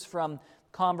says. This is from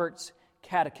Convert's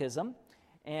Catechism,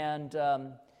 and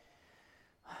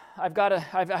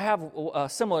I have a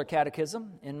similar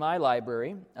catechism in my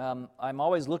library. I'm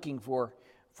always looking for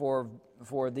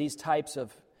these types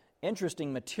of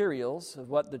interesting materials of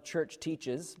what the church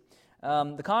teaches.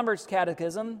 The Convert's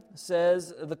Catechism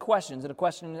says the questions in a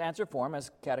question and answer form,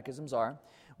 as catechisms are.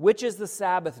 Which is the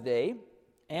Sabbath day?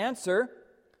 Answer: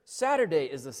 Saturday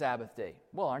is the Sabbath day.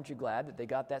 Well, aren't you glad that they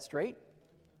got that straight?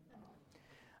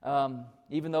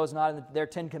 Even though it's not in their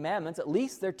 10 Commandments, at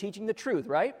least they're teaching the truth,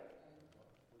 right?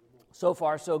 So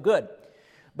far, so good.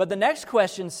 But the next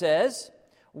question says,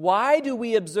 why do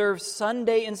we observe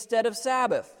Sunday instead of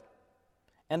Sabbath?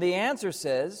 And the answer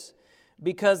says,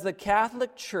 because the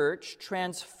Catholic Church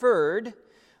transferred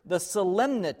the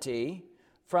solemnity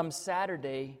from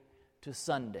Saturday to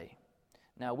Sunday.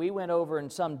 Now, we went over in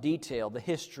some detail the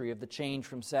history of the change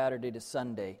from Saturday to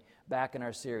Sunday back in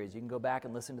our series. You can go back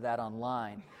and listen to that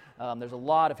online. There's a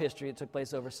lot of history that took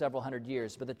place over several hundred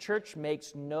years. But the church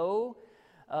has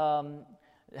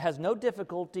no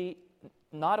difficulty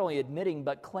not only admitting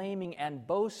but claiming and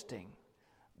boasting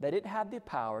that it had the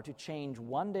power to change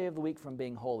one day of the week from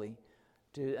being holy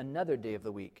to another day of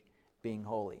the week being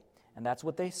holy. And that's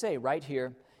what they say right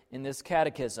here in this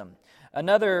catechism.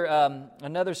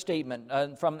 Another statement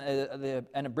from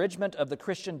an abridgment of the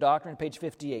Christian Doctrine, page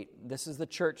 58. This is the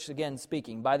church again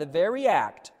speaking. By the very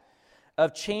act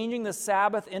of changing the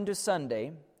Sabbath into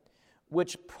Sunday,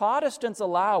 which Protestants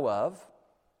allow of,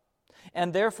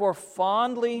 and therefore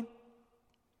fondly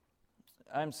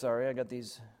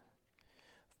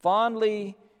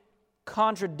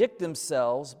contradict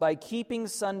themselves by keeping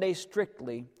Sunday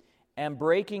strictly and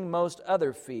breaking most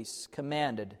other feasts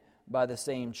commanded by the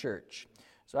same church.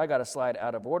 So I got a slide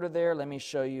out of order there. Let me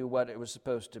show you what it was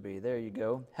supposed to be. There you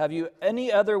go. Have you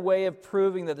any other way of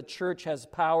proving that the church has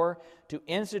power to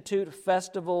institute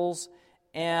festivals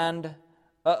and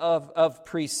of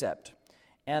precept?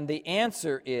 And the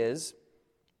answer is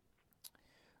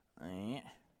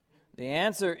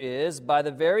by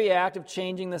the very act of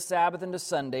changing the Sabbath into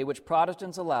Sunday, which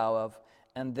Protestants allow of,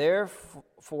 and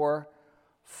therefore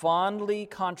fondly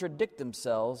contradict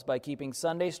themselves by keeping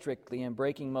Sunday strictly and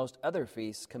breaking most other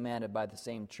feasts commanded by the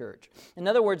same church. In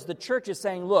other words, the church is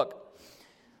saying, look,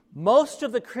 most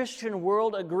of the Christian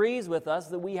world agrees with us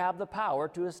that we have the power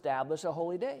to establish a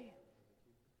holy day.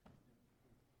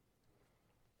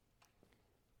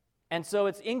 And so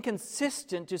it's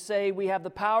inconsistent to say we have the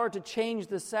power to change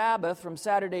the Sabbath from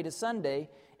Saturday to Sunday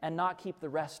and not keep the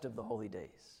rest of the holy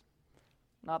days.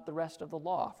 Not the rest of the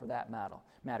law, for that matter.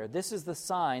 This is the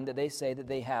sign that they say that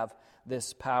they have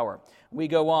this power. We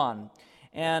go on.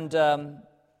 And,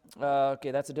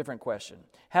 okay, that's a different question.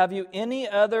 Have you any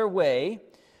other way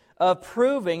of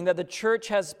proving that the church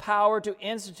has power to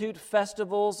institute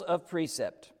festivals of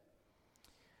precept?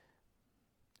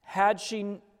 Had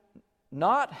she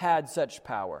not had such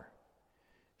power,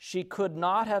 she could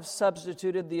not have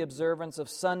substituted the observance of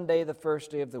Sunday, the first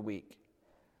day of the week,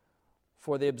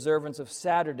 for the observance of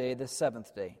Saturday, the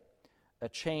seventh day, a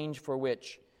change for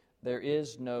which there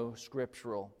is no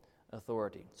scriptural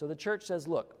authority. So the church says,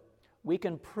 look, we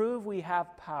can prove we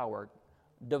have power,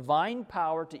 divine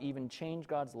power to even change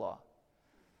God's law,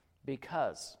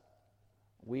 because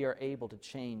we are able to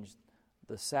change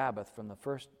the Sabbath from the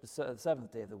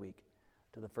seventh day of the week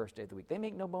to the first day of the week. They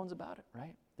make no bones about it,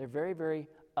 right? They're very, very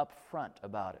upfront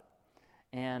about it.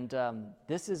 And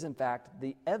this is, in fact,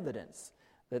 the evidence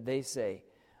that they say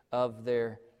of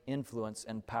their influence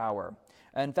and power.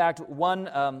 In fact, one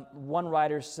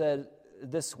writer said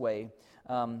this way,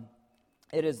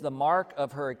 it is the mark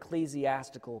of her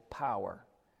ecclesiastical power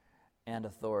and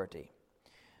authority.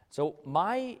 So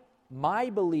my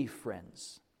belief,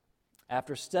 friends,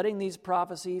 after studying these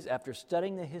prophecies, after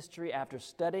studying the history, after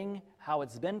studying how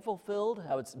it's been fulfilled,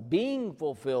 how it's being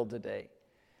fulfilled today,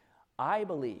 I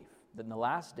believe that in the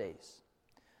last days,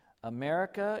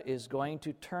 America is going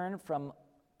to turn from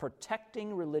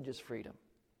protecting religious freedom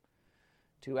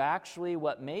to actually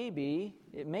what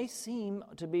it may seem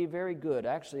to be very good.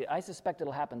 Actually, I suspect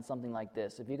it'll happen something like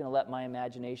this. If you're going to let my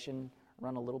imagination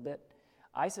run a little bit,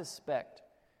 I suspect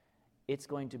it's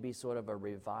going to be sort of a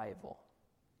revival.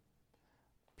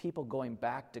 People going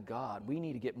back to God. We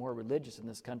need to get more religious in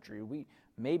this country.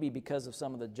 Maybe because of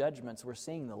some of the judgments we're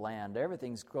seeing in the land.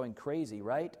 Everything's going crazy,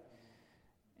 right?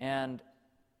 And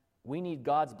we need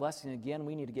God's blessing again.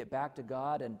 We need to get back to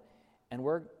God, and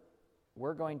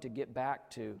we're going to get back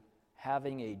to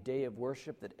having a day of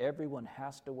worship that everyone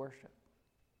has to worship.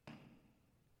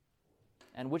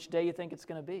 And which day you think it's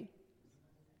going to be?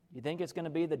 You think it's going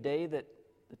to be the day that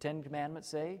the Ten Commandments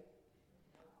say?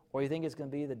 Or you think it's going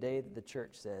to be the day that the church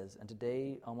says, and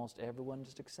today almost everyone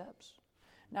just accepts?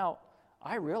 Now,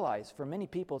 I realize for many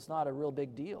people it's not a real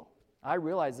big deal. I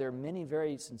realize there are many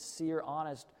very sincere,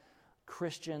 honest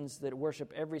Christians that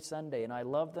worship every Sunday, and I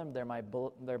love them. They're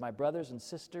my brothers and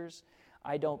sisters.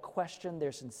 I don't question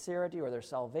their sincerity or their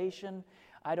salvation.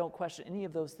 I don't question any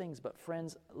of those things. But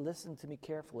friends, listen to me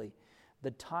carefully.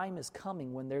 The time is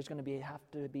coming when there's going to have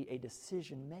to be a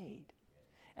decision made.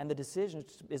 And the decision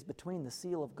is between the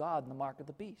seal of God and the mark of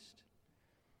the beast.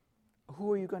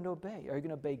 Who are you going to obey? Are you going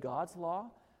to obey God's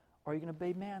law, or are you going to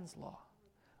obey man's law?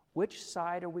 Which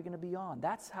side are we going to be on?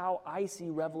 That's how I see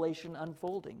Revelation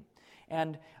unfolding.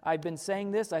 And I've been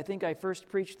saying this. I think I first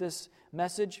preached this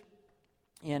message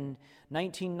in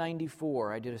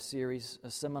 1994. I did a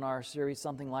seminar series,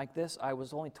 something like this. I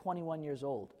was only 21 years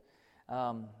old.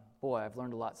 Boy, I've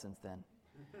learned a lot since then.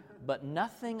 But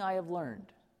nothing I have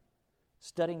learned,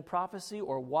 studying prophecy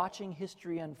or watching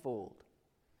history unfold,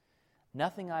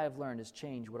 nothing I have learned has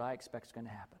changed what I expect is going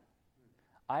to happen.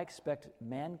 I expect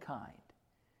mankind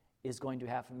is going to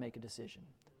have to make a decision.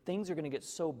 Things are going to get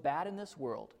so bad in this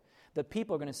world that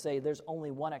people are going to say there's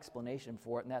only one explanation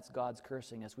for it, and that's God's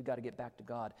cursing us. We've got to get back to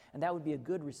God. And that would be a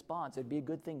good response. It would be a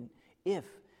good thing if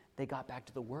they got back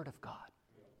to the Word of God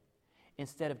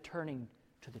instead of turning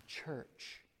to the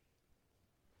church.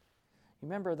 You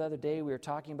remember the other day we were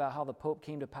talking about how the Pope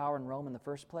came to power in Rome in the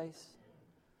first place?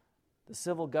 The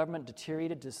civil government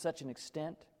deteriorated to such an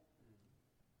extent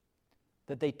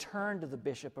that they turned to the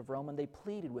Bishop of Rome and they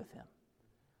pleaded with him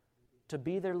to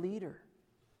be their leader.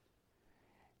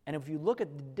 And if you look at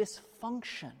the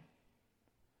dysfunction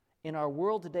in our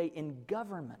world today in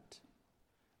government,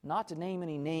 not to name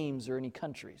any names or any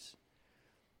countries,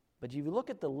 but if you look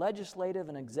at the legislative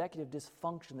and executive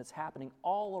dysfunction that's happening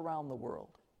all around the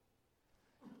world,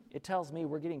 it tells me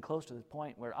we're getting close to the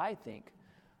point where I think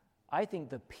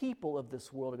the people of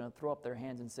this world are going to throw up their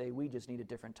hands and say, we just need a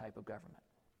different type of government.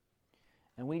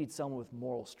 And we need someone with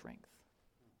moral strength.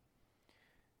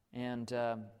 And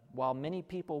while many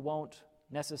people won't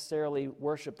necessarily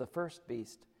worship the first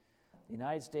beast, the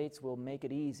United States will make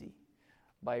it easy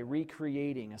by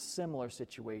recreating a similar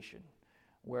situation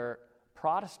where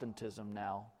Protestantism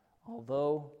now,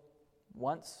 although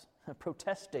once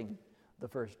protesting the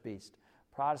first beast,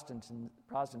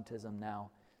 Protestantism now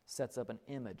sets up an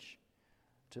image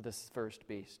to this first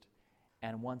beast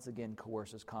and once again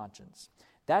coerces conscience.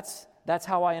 That's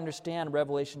how I understand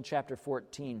Revelation chapter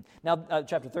 14. Now,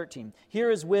 chapter 13.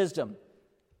 Here is wisdom.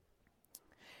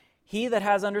 He that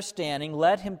has understanding,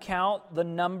 let him count the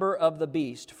number of the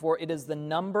beast, for it is the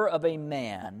number of a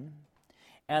man,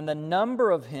 and the number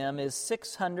of him is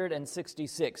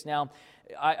 666. Now,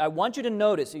 I want you to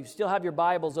notice, if you still have your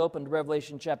Bibles open to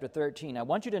Revelation chapter 13, I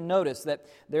want you to notice that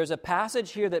there's a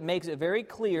passage here that makes it very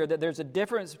clear that there's a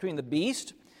difference between the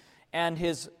beast and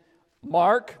his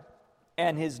mark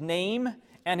and his name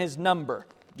and his number.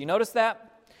 Do you notice that?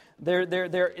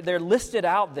 They're listed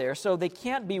out there, so they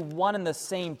can't be one and the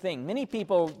same thing. Many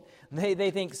people,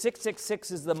 they think 666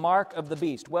 is the mark of the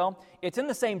beast. Well, it's in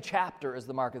the same chapter as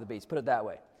the mark of the beast, put it that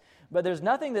way. But there's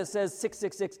nothing that says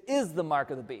 666 is the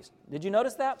mark of the beast. Did you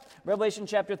notice that? Revelation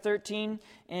chapter 13,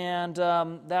 and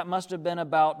that must have been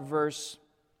about verse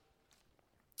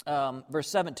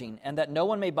 17. And that no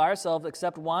one may buy or sell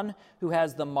except one who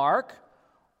has the mark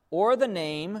or the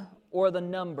name or the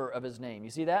number of his name. You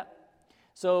see that?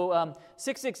 So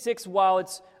 666, while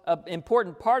it's an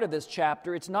important part of this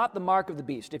chapter, it's not the mark of the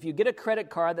beast. If you get a credit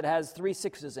card that has 3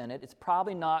 6s in it, it's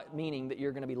probably not meaning that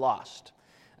you're going to be lost.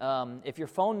 If your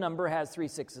phone number has 3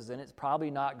 6s in it, it's probably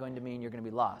not going to mean you're going to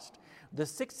be lost. The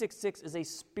 666 is a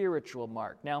spiritual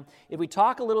mark. Now, if we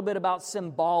talk a little bit about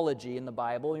symbology in the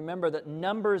Bible, remember that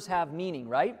numbers have meaning,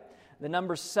 right? The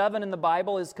number 7 in the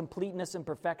Bible is completeness and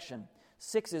perfection.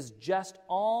 6 is just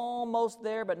almost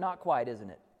there, but not quite, isn't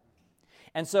it?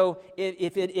 And so,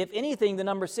 if anything, the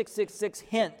number 666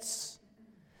 hints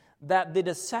that the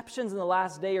deceptions in the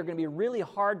last day are going to be really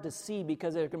hard to see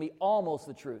because they're going to be almost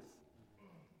the truth.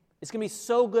 It's going to be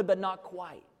so good, but not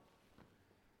quite.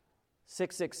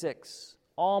 666,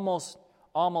 almost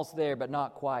there, but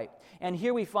not quite. And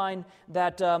here we find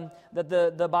that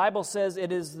the Bible says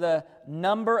it is the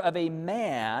number of a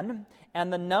man,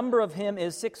 and the number of him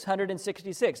is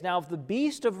 666. Now, if the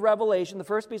beast of Revelation, the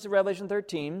first beast of Revelation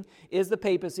 13, is the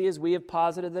papacy, as we have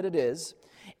posited that it is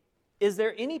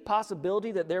there any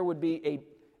possibility that there would be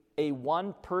a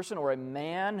one person or a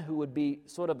man who would be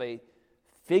sort of a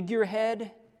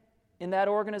figurehead in that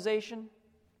organization?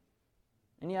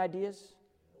 Any ideas?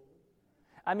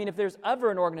 I mean, if there's ever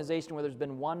an organization where there's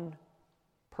been one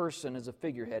person as a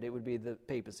figurehead, it would be the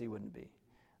papacy, wouldn't it be?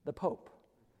 The Pope.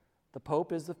 The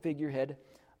Pope is the figurehead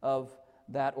of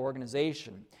that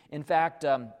organization. In fact,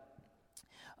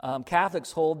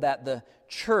 Catholics hold that the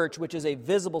church, which is a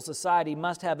visible society,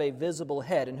 must have a visible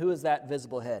head. And who is that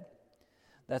visible head?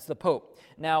 That's the Pope.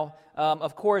 Now,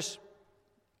 of course,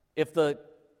 if the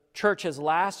church has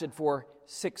lasted for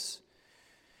 6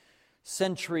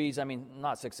 centuries,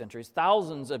 not 6 centuries,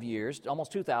 thousands of years,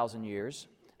 almost 2,000 years,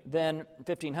 then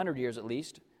 1,500 years at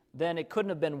least, then it couldn't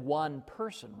have been one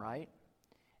person, right?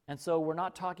 And so we're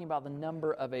not talking about the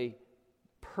number of a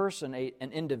person,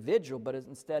 an individual, but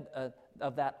instead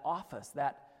of that office,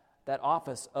 that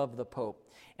office of the Pope.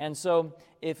 And so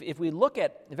if we look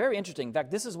at, very interesting, in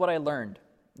fact, this is what I learned.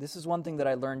 This is one thing that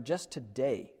I learned just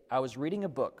today. I was reading a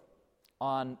book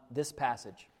on this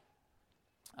passage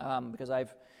because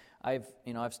I've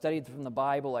studied from the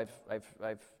Bible,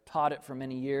 I've taught it for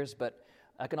many years, but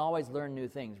I can always learn new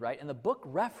things, right? And the book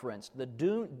referenced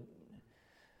the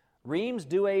Reims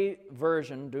Douay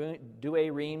version, Douay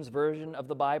Reims version of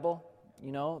the Bible,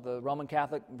 the Roman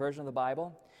Catholic version of the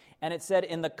Bible. And it said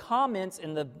in the comments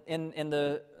in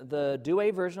the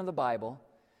Douay version of the Bible,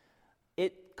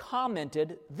 it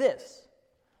commented this: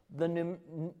 the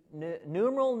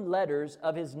numeral letters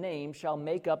of his name shall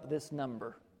make up this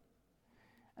number.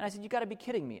 And I said, you got to be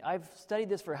kidding me. I've studied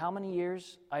this for how many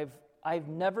years? I've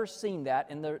never seen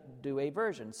that in the Douay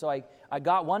version. So I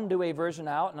got one Douay version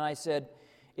out and I said,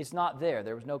 it's not there.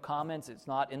 There was no comments. It's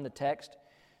not in the text.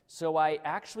 So I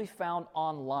actually found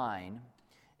online,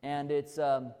 and it's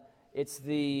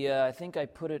the, I think I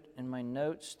put it in my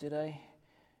notes, did I?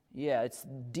 Yeah, it's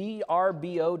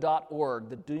drbo.org,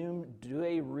 the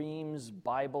Douay Reims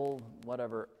Bible,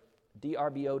 whatever,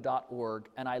 drbo.org.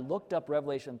 And I looked up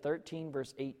Revelation 13,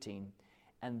 verse 18,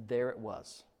 and there it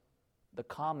was. The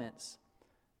comments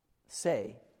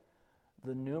say,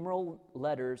 the numeral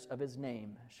letters of his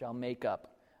name shall make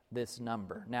up this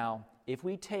number. Now, if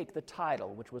we take the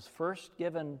title, which was first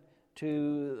given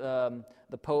to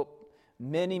the Pope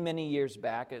many, many years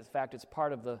back, in fact, it's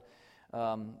part of the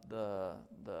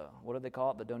what do they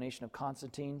call it? The donation of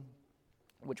Constantine,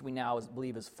 which we now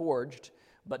believe is forged,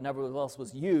 but nevertheless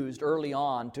was used early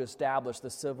on to establish the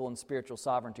civil and spiritual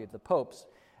sovereignty of the popes.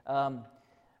 The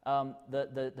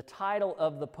title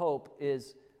of the Pope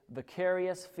is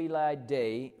Vicarius Filii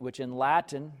Dei, which in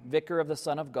Latin, Vicar of the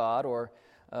Son of God, or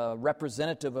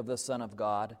representative of the Son of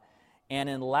God. And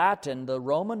in Latin, the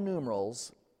Roman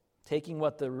numerals, taking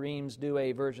what the Reims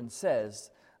Douay version says,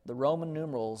 the Roman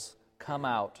numerals come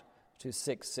out to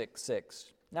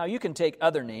 666. Now, you can take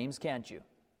other names, can't you?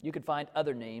 You could find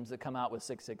other names that come out with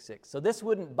 666. So this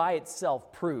wouldn't by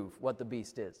itself prove what the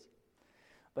beast is.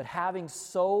 But having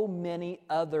so many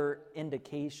other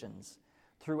indications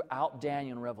throughout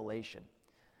Daniel and Revelation,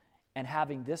 and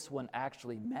having this one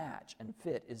actually match and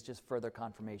fit is just further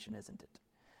confirmation, isn't it?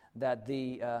 That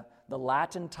the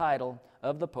Latin title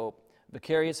of the Pope,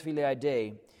 Vicarius Filii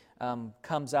Dei,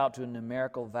 comes out to a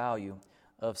numerical value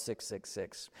of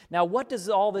 666. Now, what does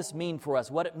all this mean for us?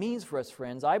 What it means for us,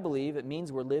 friends, I believe it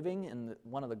means we're living in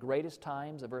one of the greatest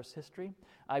times of Earth's history.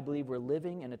 I believe we're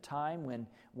living in a time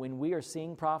when we are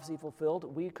seeing prophecy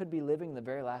fulfilled. We could be living in the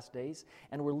very last days,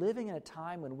 and we're living in a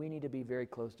time when we need to be very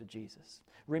close to Jesus.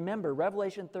 Remember,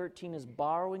 Revelation 13 is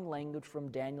borrowing language from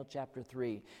Daniel chapter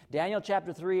 3. Daniel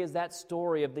chapter 3 is that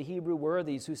story of the Hebrew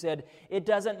worthies who said, it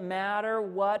doesn't matter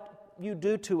what you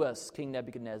do to us, King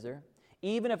Nebuchadnezzar.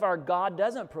 Even if our God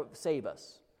doesn't save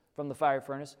us from the fire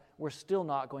furnace, we're still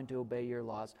not going to obey your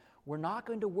laws. We're not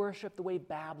going to worship the way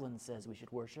Babylon says we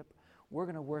should worship. We're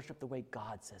going to worship the way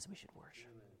God says we should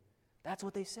worship. That's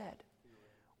what they said.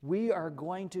 We are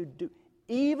going to do,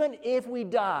 even if we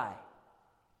die,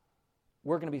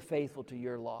 we're going to be faithful to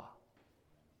your law.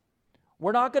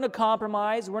 We're not going to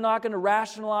compromise. We're not going to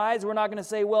rationalize. We're not going to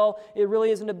say, well, it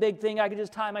really isn't a big thing. I could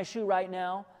just tie my shoe right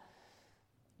now.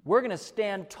 We're going to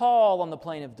stand tall on the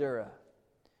plain of Dura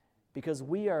because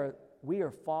we are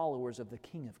followers of the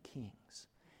King of Kings.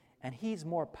 And He's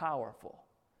more powerful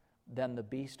than the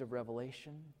beast of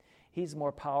Revelation. He's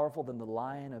more powerful than the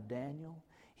lion of Daniel.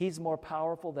 He's more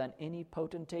powerful than any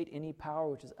potentate, any power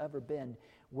which has ever been.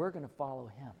 We're going to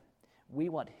follow Him. We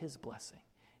want His blessing,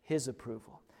 His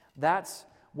approval. That's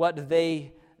what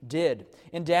they did.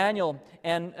 In Daniel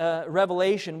and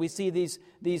Revelation, we see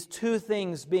these two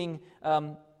things being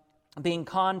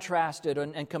contrasted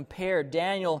and compared.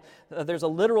 Daniel, there's a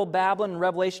literal Babylon. In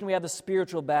Revelation, we have a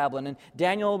spiritual Babylon. In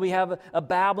Daniel, we have a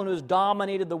Babylon who's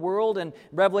dominated the world, and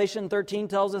Revelation 13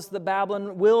 tells us that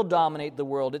Babylon will dominate the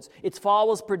world. Its fall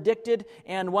was predicted,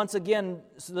 and once again,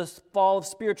 the fall of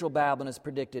spiritual Babylon is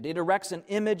predicted. It erects an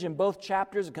image in both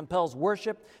chapters. It compels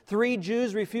worship. 3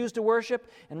 Jews refuse to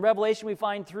worship. In Revelation, we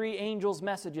find 3 angels'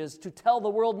 messages to tell the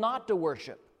world not to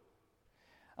worship.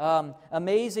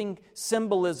 amazing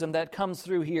symbolism that comes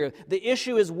through here. The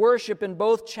issue is worship in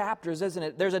both chapters, isn't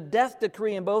it? There's a death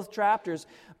decree in both chapters.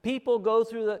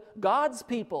 God's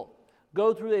people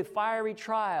go through a fiery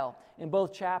trial in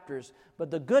both chapters. But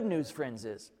the good news, friends,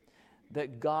 is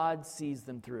that God sees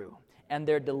them through, and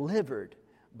they're delivered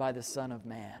by the Son of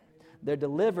Man. They're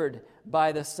delivered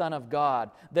by the Son of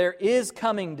God. There is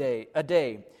coming a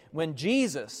day when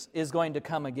Jesus is going to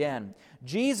come again.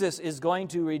 Jesus is going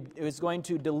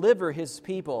to deliver His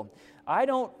people. I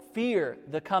don't fear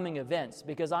the coming events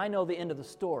because I know the end of the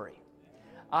story.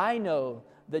 I know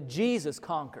that Jesus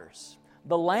conquers.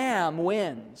 The Lamb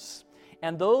wins.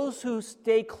 And those who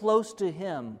stay close to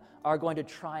Him are going to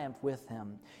triumph with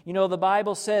Him. You know, the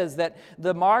Bible says that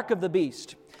the mark of the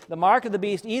beast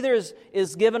either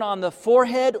is given on the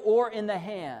forehead or in the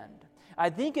hand. I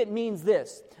think it means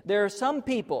this. There are some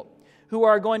people who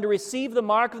are going to receive the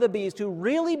mark of the beast who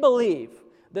really believe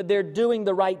that they're doing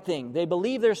the right thing. They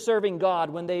believe they're serving God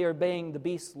when they are obeying the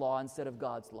beast's law instead of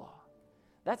God's law.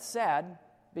 That's sad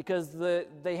because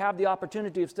they have the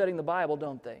opportunity of studying the Bible,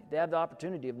 don't they? They have the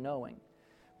opportunity of knowing.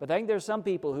 But I think there's some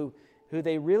people who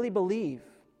they really believe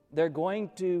they're going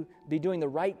to be doing the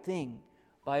right thing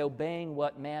by obeying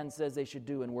what man says they should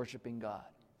do in worshiping God.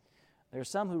 There are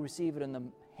some who receive it in the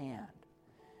hand,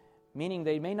 meaning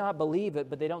they may not believe it,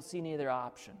 but they don't see any other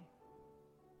option.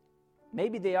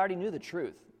 Maybe they already knew the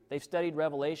truth. They've studied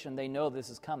Revelation, they know this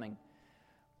is coming,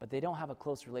 but they don't have a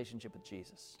close relationship with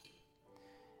Jesus.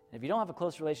 And if you don't have a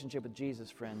close relationship with Jesus,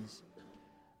 friends,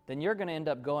 then you're going to end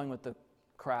up going with the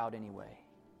crowd anyway.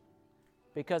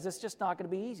 Because it's just not going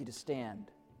to be easy to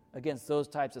stand against those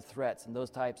types of threats and those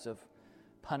types of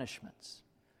punishments.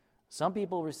 Some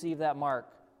people receive that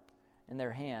mark in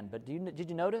their hand, but did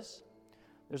you notice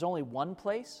there's only one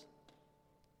place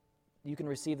you can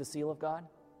receive the seal of God?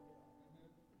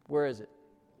 Where is it?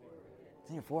 It's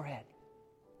in your forehead.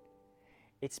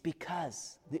 It's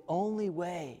because the only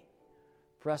way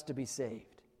for us to be saved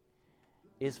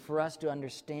is for us to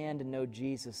understand and know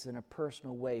Jesus in a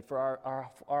personal way, for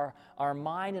our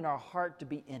mind and our heart to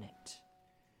be in it.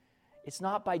 It's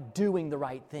not by doing the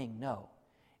right thing, no.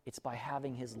 It's by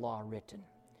having His law written,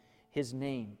 His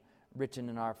name written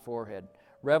in our forehead.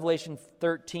 Revelation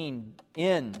 13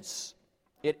 ends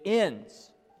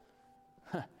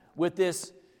with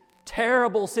this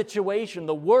terrible situation,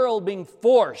 the world being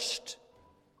forced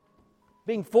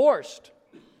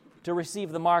to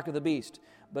receive the mark of the beast.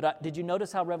 But did you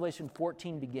notice how Revelation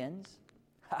 14 begins?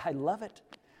 I love it.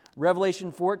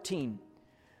 Revelation 14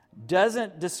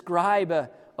 doesn't describe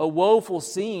a woeful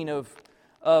scene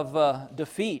of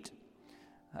defeat.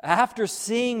 After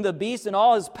seeing the beast and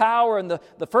all his power and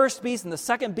the first beast and the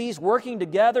second beast working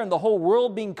together and the whole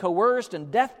world being coerced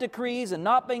and death decrees and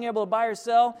not being able to buy or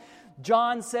sell,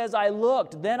 John says,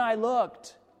 then I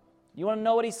looked. You want to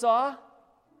know what he saw?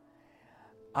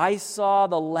 I saw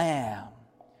the Lamb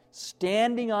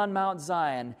standing on Mount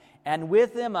Zion, and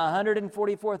with him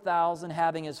 144,000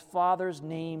 having His Father's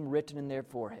name written in their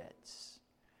foreheads.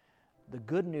 The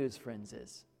good news, friends,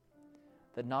 is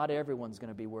that not everyone's going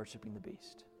to be worshiping the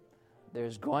beast.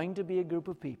 There's going to be a group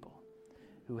of people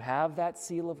who have that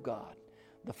seal of God,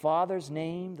 the Father's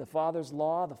name, the Father's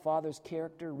law, the Father's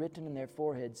character written in their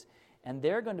foreheads, and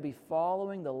they're going to be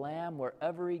following the Lamb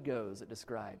wherever He goes, it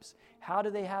describes. How do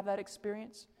they have that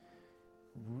experience?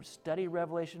 Study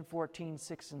Revelation 14,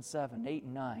 6 and 7, 8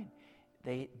 and 9.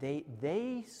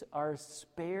 They are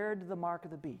spared the mark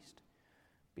of the beast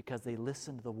because they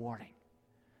listen to the warning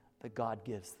that God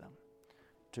gives them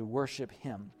to worship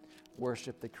Him,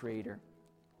 worship the Creator.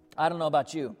 I don't know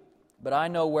about you, but I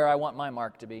know where I want my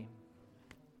mark to be.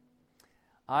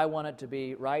 I want it to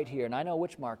be right here, and I know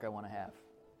which mark I want to have.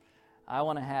 I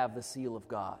want to have the seal of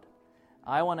God.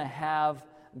 I want to have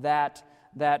that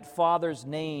Father's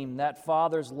name, that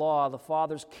Father's law, the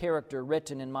Father's character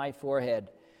written in my forehead.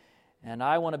 And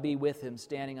I want to be with Him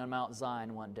standing on Mount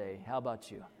Zion one day. How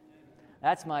about you?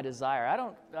 That's my desire.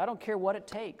 I don't care what it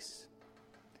takes.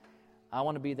 I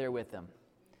want to be there with Him.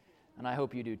 And I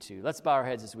hope you do too. Let's bow our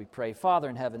heads as we pray. Father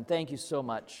in heaven, thank you so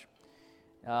much.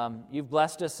 You've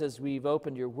blessed us as we've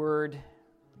opened your word.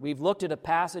 We've looked at a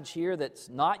passage here that's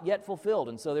not yet fulfilled,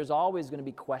 and so there's always going to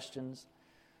be questions.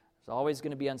 There's always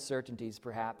going to be uncertainties,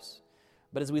 perhaps.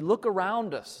 But as we look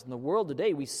around us in the world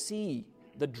today, we see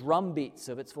the drumbeats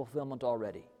of its fulfillment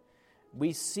already.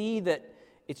 We see that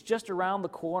it's just around the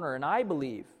corner, and I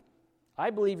believe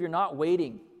you're not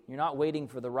waiting. You're not waiting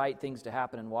for the right things to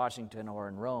happen in Washington or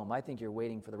in Rome. I think you're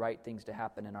waiting for the right things to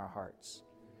happen in our hearts.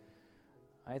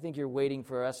 I think you're waiting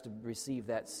for us to receive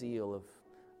that seal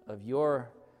of your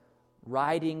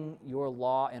writing your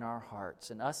law in our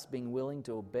hearts and us being willing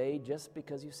to obey just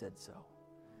because you said so.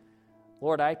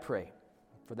 Lord, I pray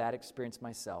for that experience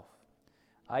myself.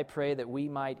 I pray that we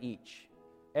might each,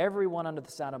 everyone under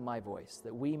the sound of my voice,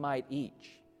 that we might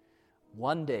each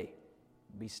one day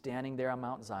be standing there on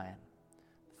Mount Zion.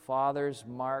 The Father's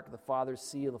mark, the Father's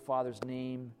seal, the Father's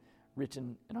name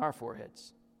written in our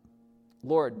foreheads.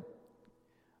 Lord,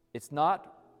 it's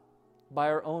not by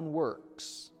our own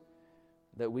works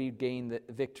that we gain the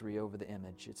victory over the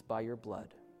image. It's by your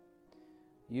blood.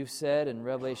 You've said in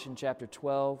Revelation chapter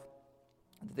 12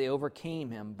 that they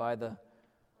overcame him by the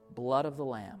blood of the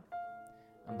Lamb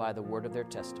and by the word of their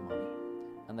testimony,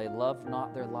 and they loved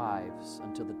not their lives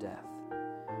until the death.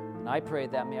 And I pray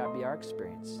that may be our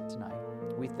experience tonight.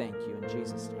 We thank you in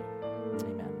Jesus' name.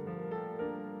 Amen.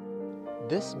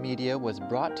 This media was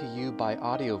brought to you by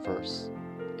Audioverse,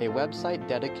 a website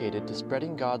dedicated to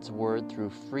spreading God's Word through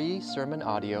free sermon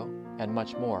audio and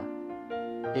much more.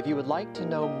 If you would like to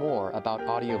know more about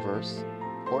Audioverse,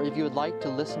 or if you would like to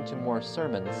listen to more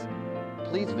sermons,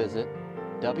 please visit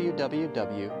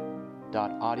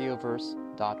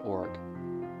www.audioverse.org.